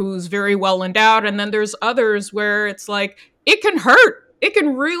partner who's very well endowed. And then there's others where it's like, it can hurt. It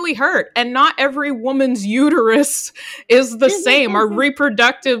can really hurt. And not every woman's uterus is the same. Our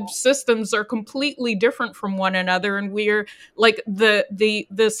reproductive systems are completely different from one another. And we're like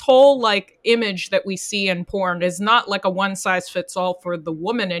this whole like image that we see in porn is not like a one size fits all for the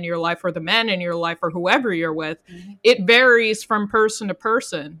woman in your life or the man in your life or whoever you're with. Mm-hmm. It varies from person to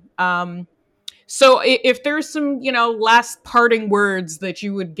person. So if there's some, last parting words that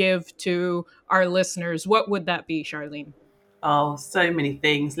you would give to our listeners, what would that be, Charlene? Oh, so many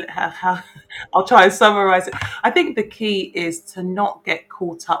things. I'll try and summarize it. I think the key is to not get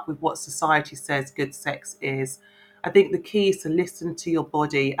caught up with what society says good sex is. I think the key is to listen to your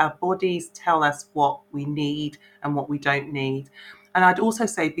body. Our bodies tell us what we need and what we don't need. And I'd also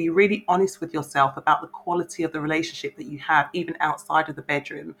say be really honest with yourself about the quality of the relationship that you have, even outside of the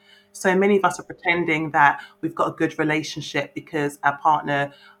bedroom. So many of us are pretending that we've got a good relationship because our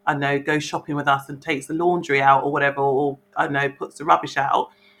partner, I know, goes shopping with us and takes the laundry out or whatever, or I know, puts the rubbish out.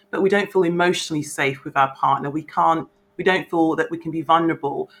 But we don't feel emotionally safe with our partner. We don't feel that we can be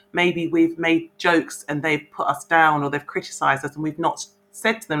vulnerable. Maybe we've made jokes and they've put us down or they've criticized us and we've not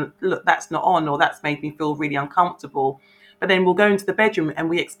said to them, look, that's not on, or that's made me feel really uncomfortable. But then we'll go into the bedroom and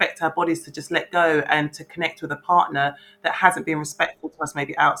we expect our bodies to just let go and to connect with a partner that hasn't been respectful to us,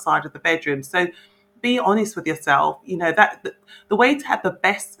 maybe outside of the bedroom. So be honest with yourself. That the way to have the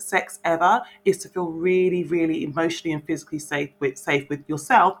best sex ever is to feel really, really emotionally and physically safe with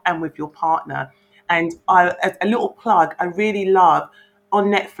yourself and with your partner. And as a little plug, I really love on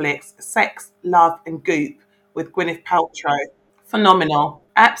Netflix Sex, Love and Goop with Gwyneth Paltrow. Phenomenal,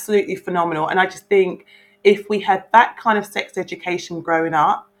 absolutely phenomenal. And I just think if we had that kind of sex education growing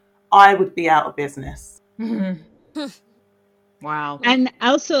up, I would be out of business. Wow. And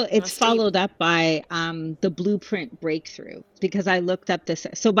also it's That's deep. followed up by the Blueprint Breakthrough, because I looked up this.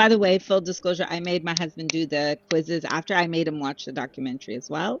 So by the way, full disclosure, I made my husband do the quizzes after I made him watch the documentary as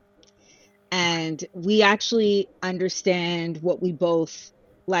well. And we actually understand what we both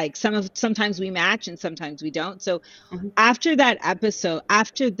like. Sometimes we match and sometimes we don't. So Mhm. after that episode,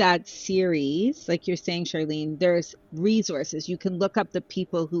 after that series, like you're saying, Charlene, there's resources. You can look up the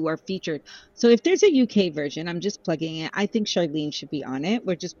people who are featured. So if there's a UK version, I'm just plugging it. I think Charlene should be on it.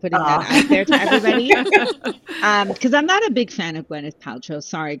 We're just putting that out there to everybody. Because I'm not a big fan of Gwyneth Paltrow.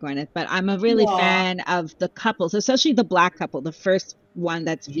 Sorry, Gwyneth, but I'm a really Aw. fan of the couples, especially the Black couple, the first one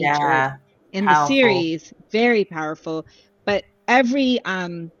that's featured Yeah, in the powerful. series. Very powerful. But every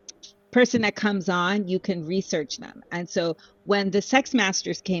person that comes on, you can research them. And so when the sex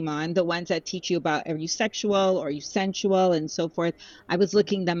masters came on, the ones that teach you about are you sexual or are you sensual and so forth, I was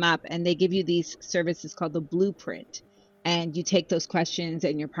looking them up, and they give you these services called the Blueprint. And you take those questions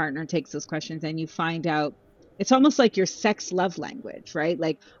and your partner takes those questions and you find out, it's almost like your sex love language, right?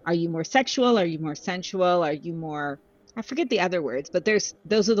 Like, are you more sexual? Are you more sensual? Are you more, I forget the other words, but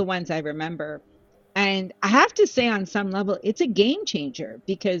those are the ones I remember. And I have to say, on some level, it's a game changer,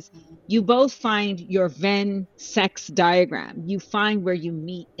 because you both find your Venn sex diagram. You find where you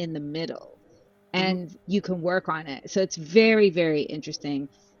meet in the middle, and you can work on it. So it's very, very interesting.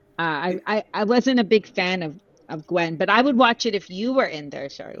 I wasn't a big fan of Gwen, but I would watch it if you were in there,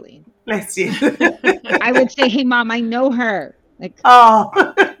 Charlene. Bless you. I would say, hey, Mom, I know her. Like,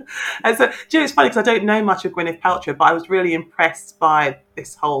 Oh, and so, do you know, it's funny because I don't know much of Gwyneth Paltrow, but I was really impressed by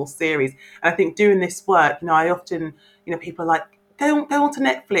this whole series. And I think doing this work, I often, people are like, go onto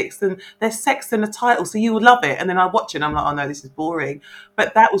Netflix and there's sex in the title, so you will love it. And then I watch it and I'm like, oh no, this is boring.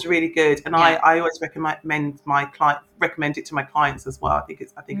 But that was really good. And Yeah. I always recommend it to my clients as well. I think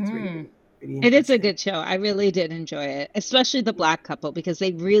it's really good. Really it is a interesting. good show. I really did enjoy it, especially the Black couple, because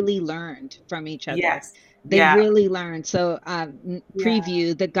they really learned from each other. Yes. They Yeah. really learned. So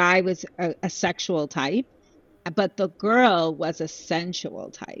preview, the guy was a sexual type, but the girl was a sensual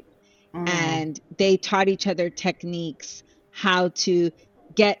type. And they taught each other techniques, how to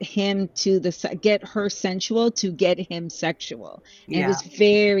get her sensual to get him sexual. And it was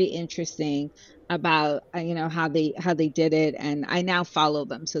very interesting about how they did it. And I now follow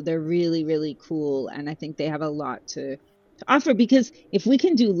them, so they're really, really cool, and I think they have a lot to offer, because if we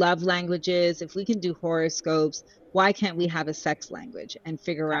can do love languages, if we can do horoscopes, why can't we have a sex language and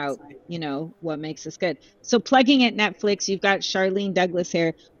figure Absolutely. out what makes us good? So plugging at Netflix, you've got Charlene Douglas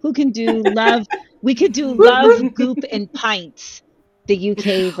here, who can do love. We could do Love, Goop, and Pints, the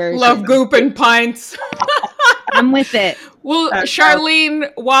UK version. Love, Goop, and Pints. I'm with it. Well, Charlene,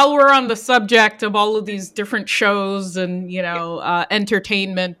 while we're on the subject of all of these different shows and,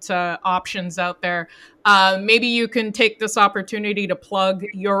 entertainment options out there, maybe you can take this opportunity to plug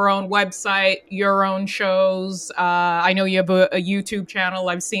your own website, your own shows. I know you have a YouTube channel.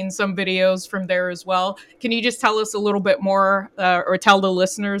 I've seen some videos from there as well. Can you just tell us a little bit more or tell the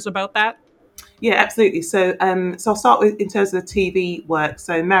listeners about that? Yeah, absolutely. So I'll start with in terms of the TV work.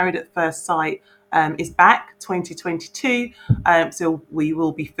 So Married at First Sight is back 2022. So we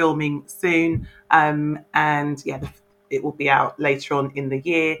will be filming soon. And yeah, it will be out later on in the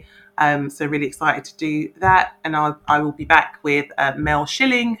year. So really excited to do that. And I will be back with Mel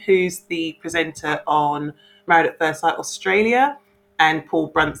Schilling, who's the presenter on Married at First Sight Australia, and Paul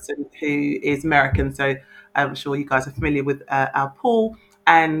Brunson, who is American. So I'm sure you guys are familiar with our Paul.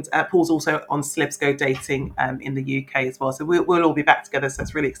 And Paul's also on Celebs Go Dating in the UK as well. So we'll all be back together. So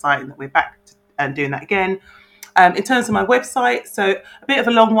it's really exciting that we're back and doing that again. In terms of my website, so a bit of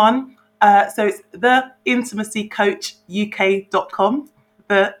a long one. So it's theintimacycoachuk.com.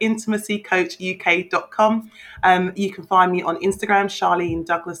 theintimacycoachuk.com. You can find me on Instagram, Charlene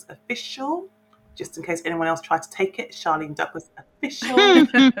Douglas Official. Just in case anyone else tried to take it, Charlene Douglas Official.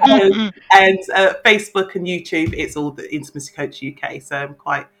 And Facebook and YouTube, it's all the Intimacy Coach UK. So you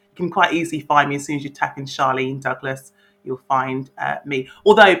can quite easily find me as soon as you tap in Charlene Douglas. You'll find me.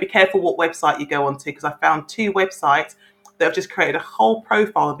 Although be careful what website you go onto, because I found 2 websites that have just created a whole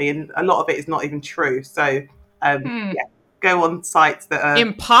profile of me, and a lot of it is not even true. So go on sites that are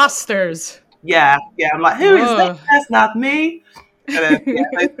imposters. Yeah. I'm like, who is that? That's not me.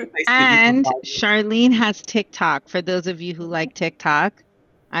 And Charlene has TikTok. For those of you who like TikTok,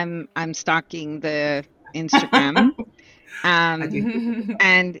 I'm stalking the Instagram. I do.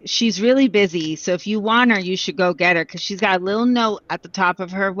 And she's really busy. So if you want her, you should go get her because she's got a little note at the top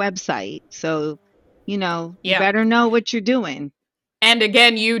of her website. So, you better know what you're doing. And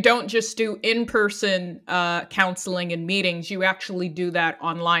again, you don't just do in-person counseling and meetings. You actually do that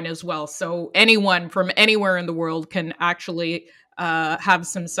online as well. So anyone from anywhere in the world can actually have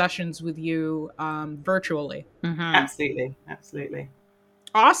some sessions with you virtually. Absolutely. Absolutely.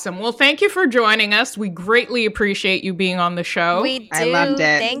 Awesome. Well, thank you for joining us. We greatly appreciate you being on the show. We do. I loved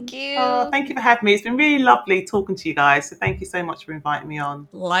it. Thank you. Oh, thank you for having me. It's been really lovely talking to you guys. So thank you so much for inviting me on.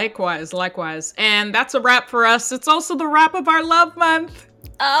 Likewise. And that's a wrap for us. It's also the wrap of our Love Month.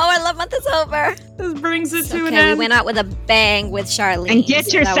 Oh, our Love Month is over. This brings it to an We end. went out with a bang with Charlene. And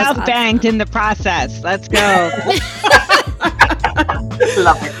get yourself banged in the process. Let's go.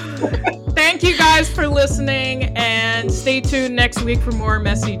 Love it. Thank you guys for listening, and stay tuned next week for more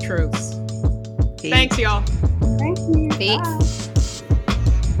Messy Truths. Peace. Thanks, y'all. Thank you. Peace. Bye.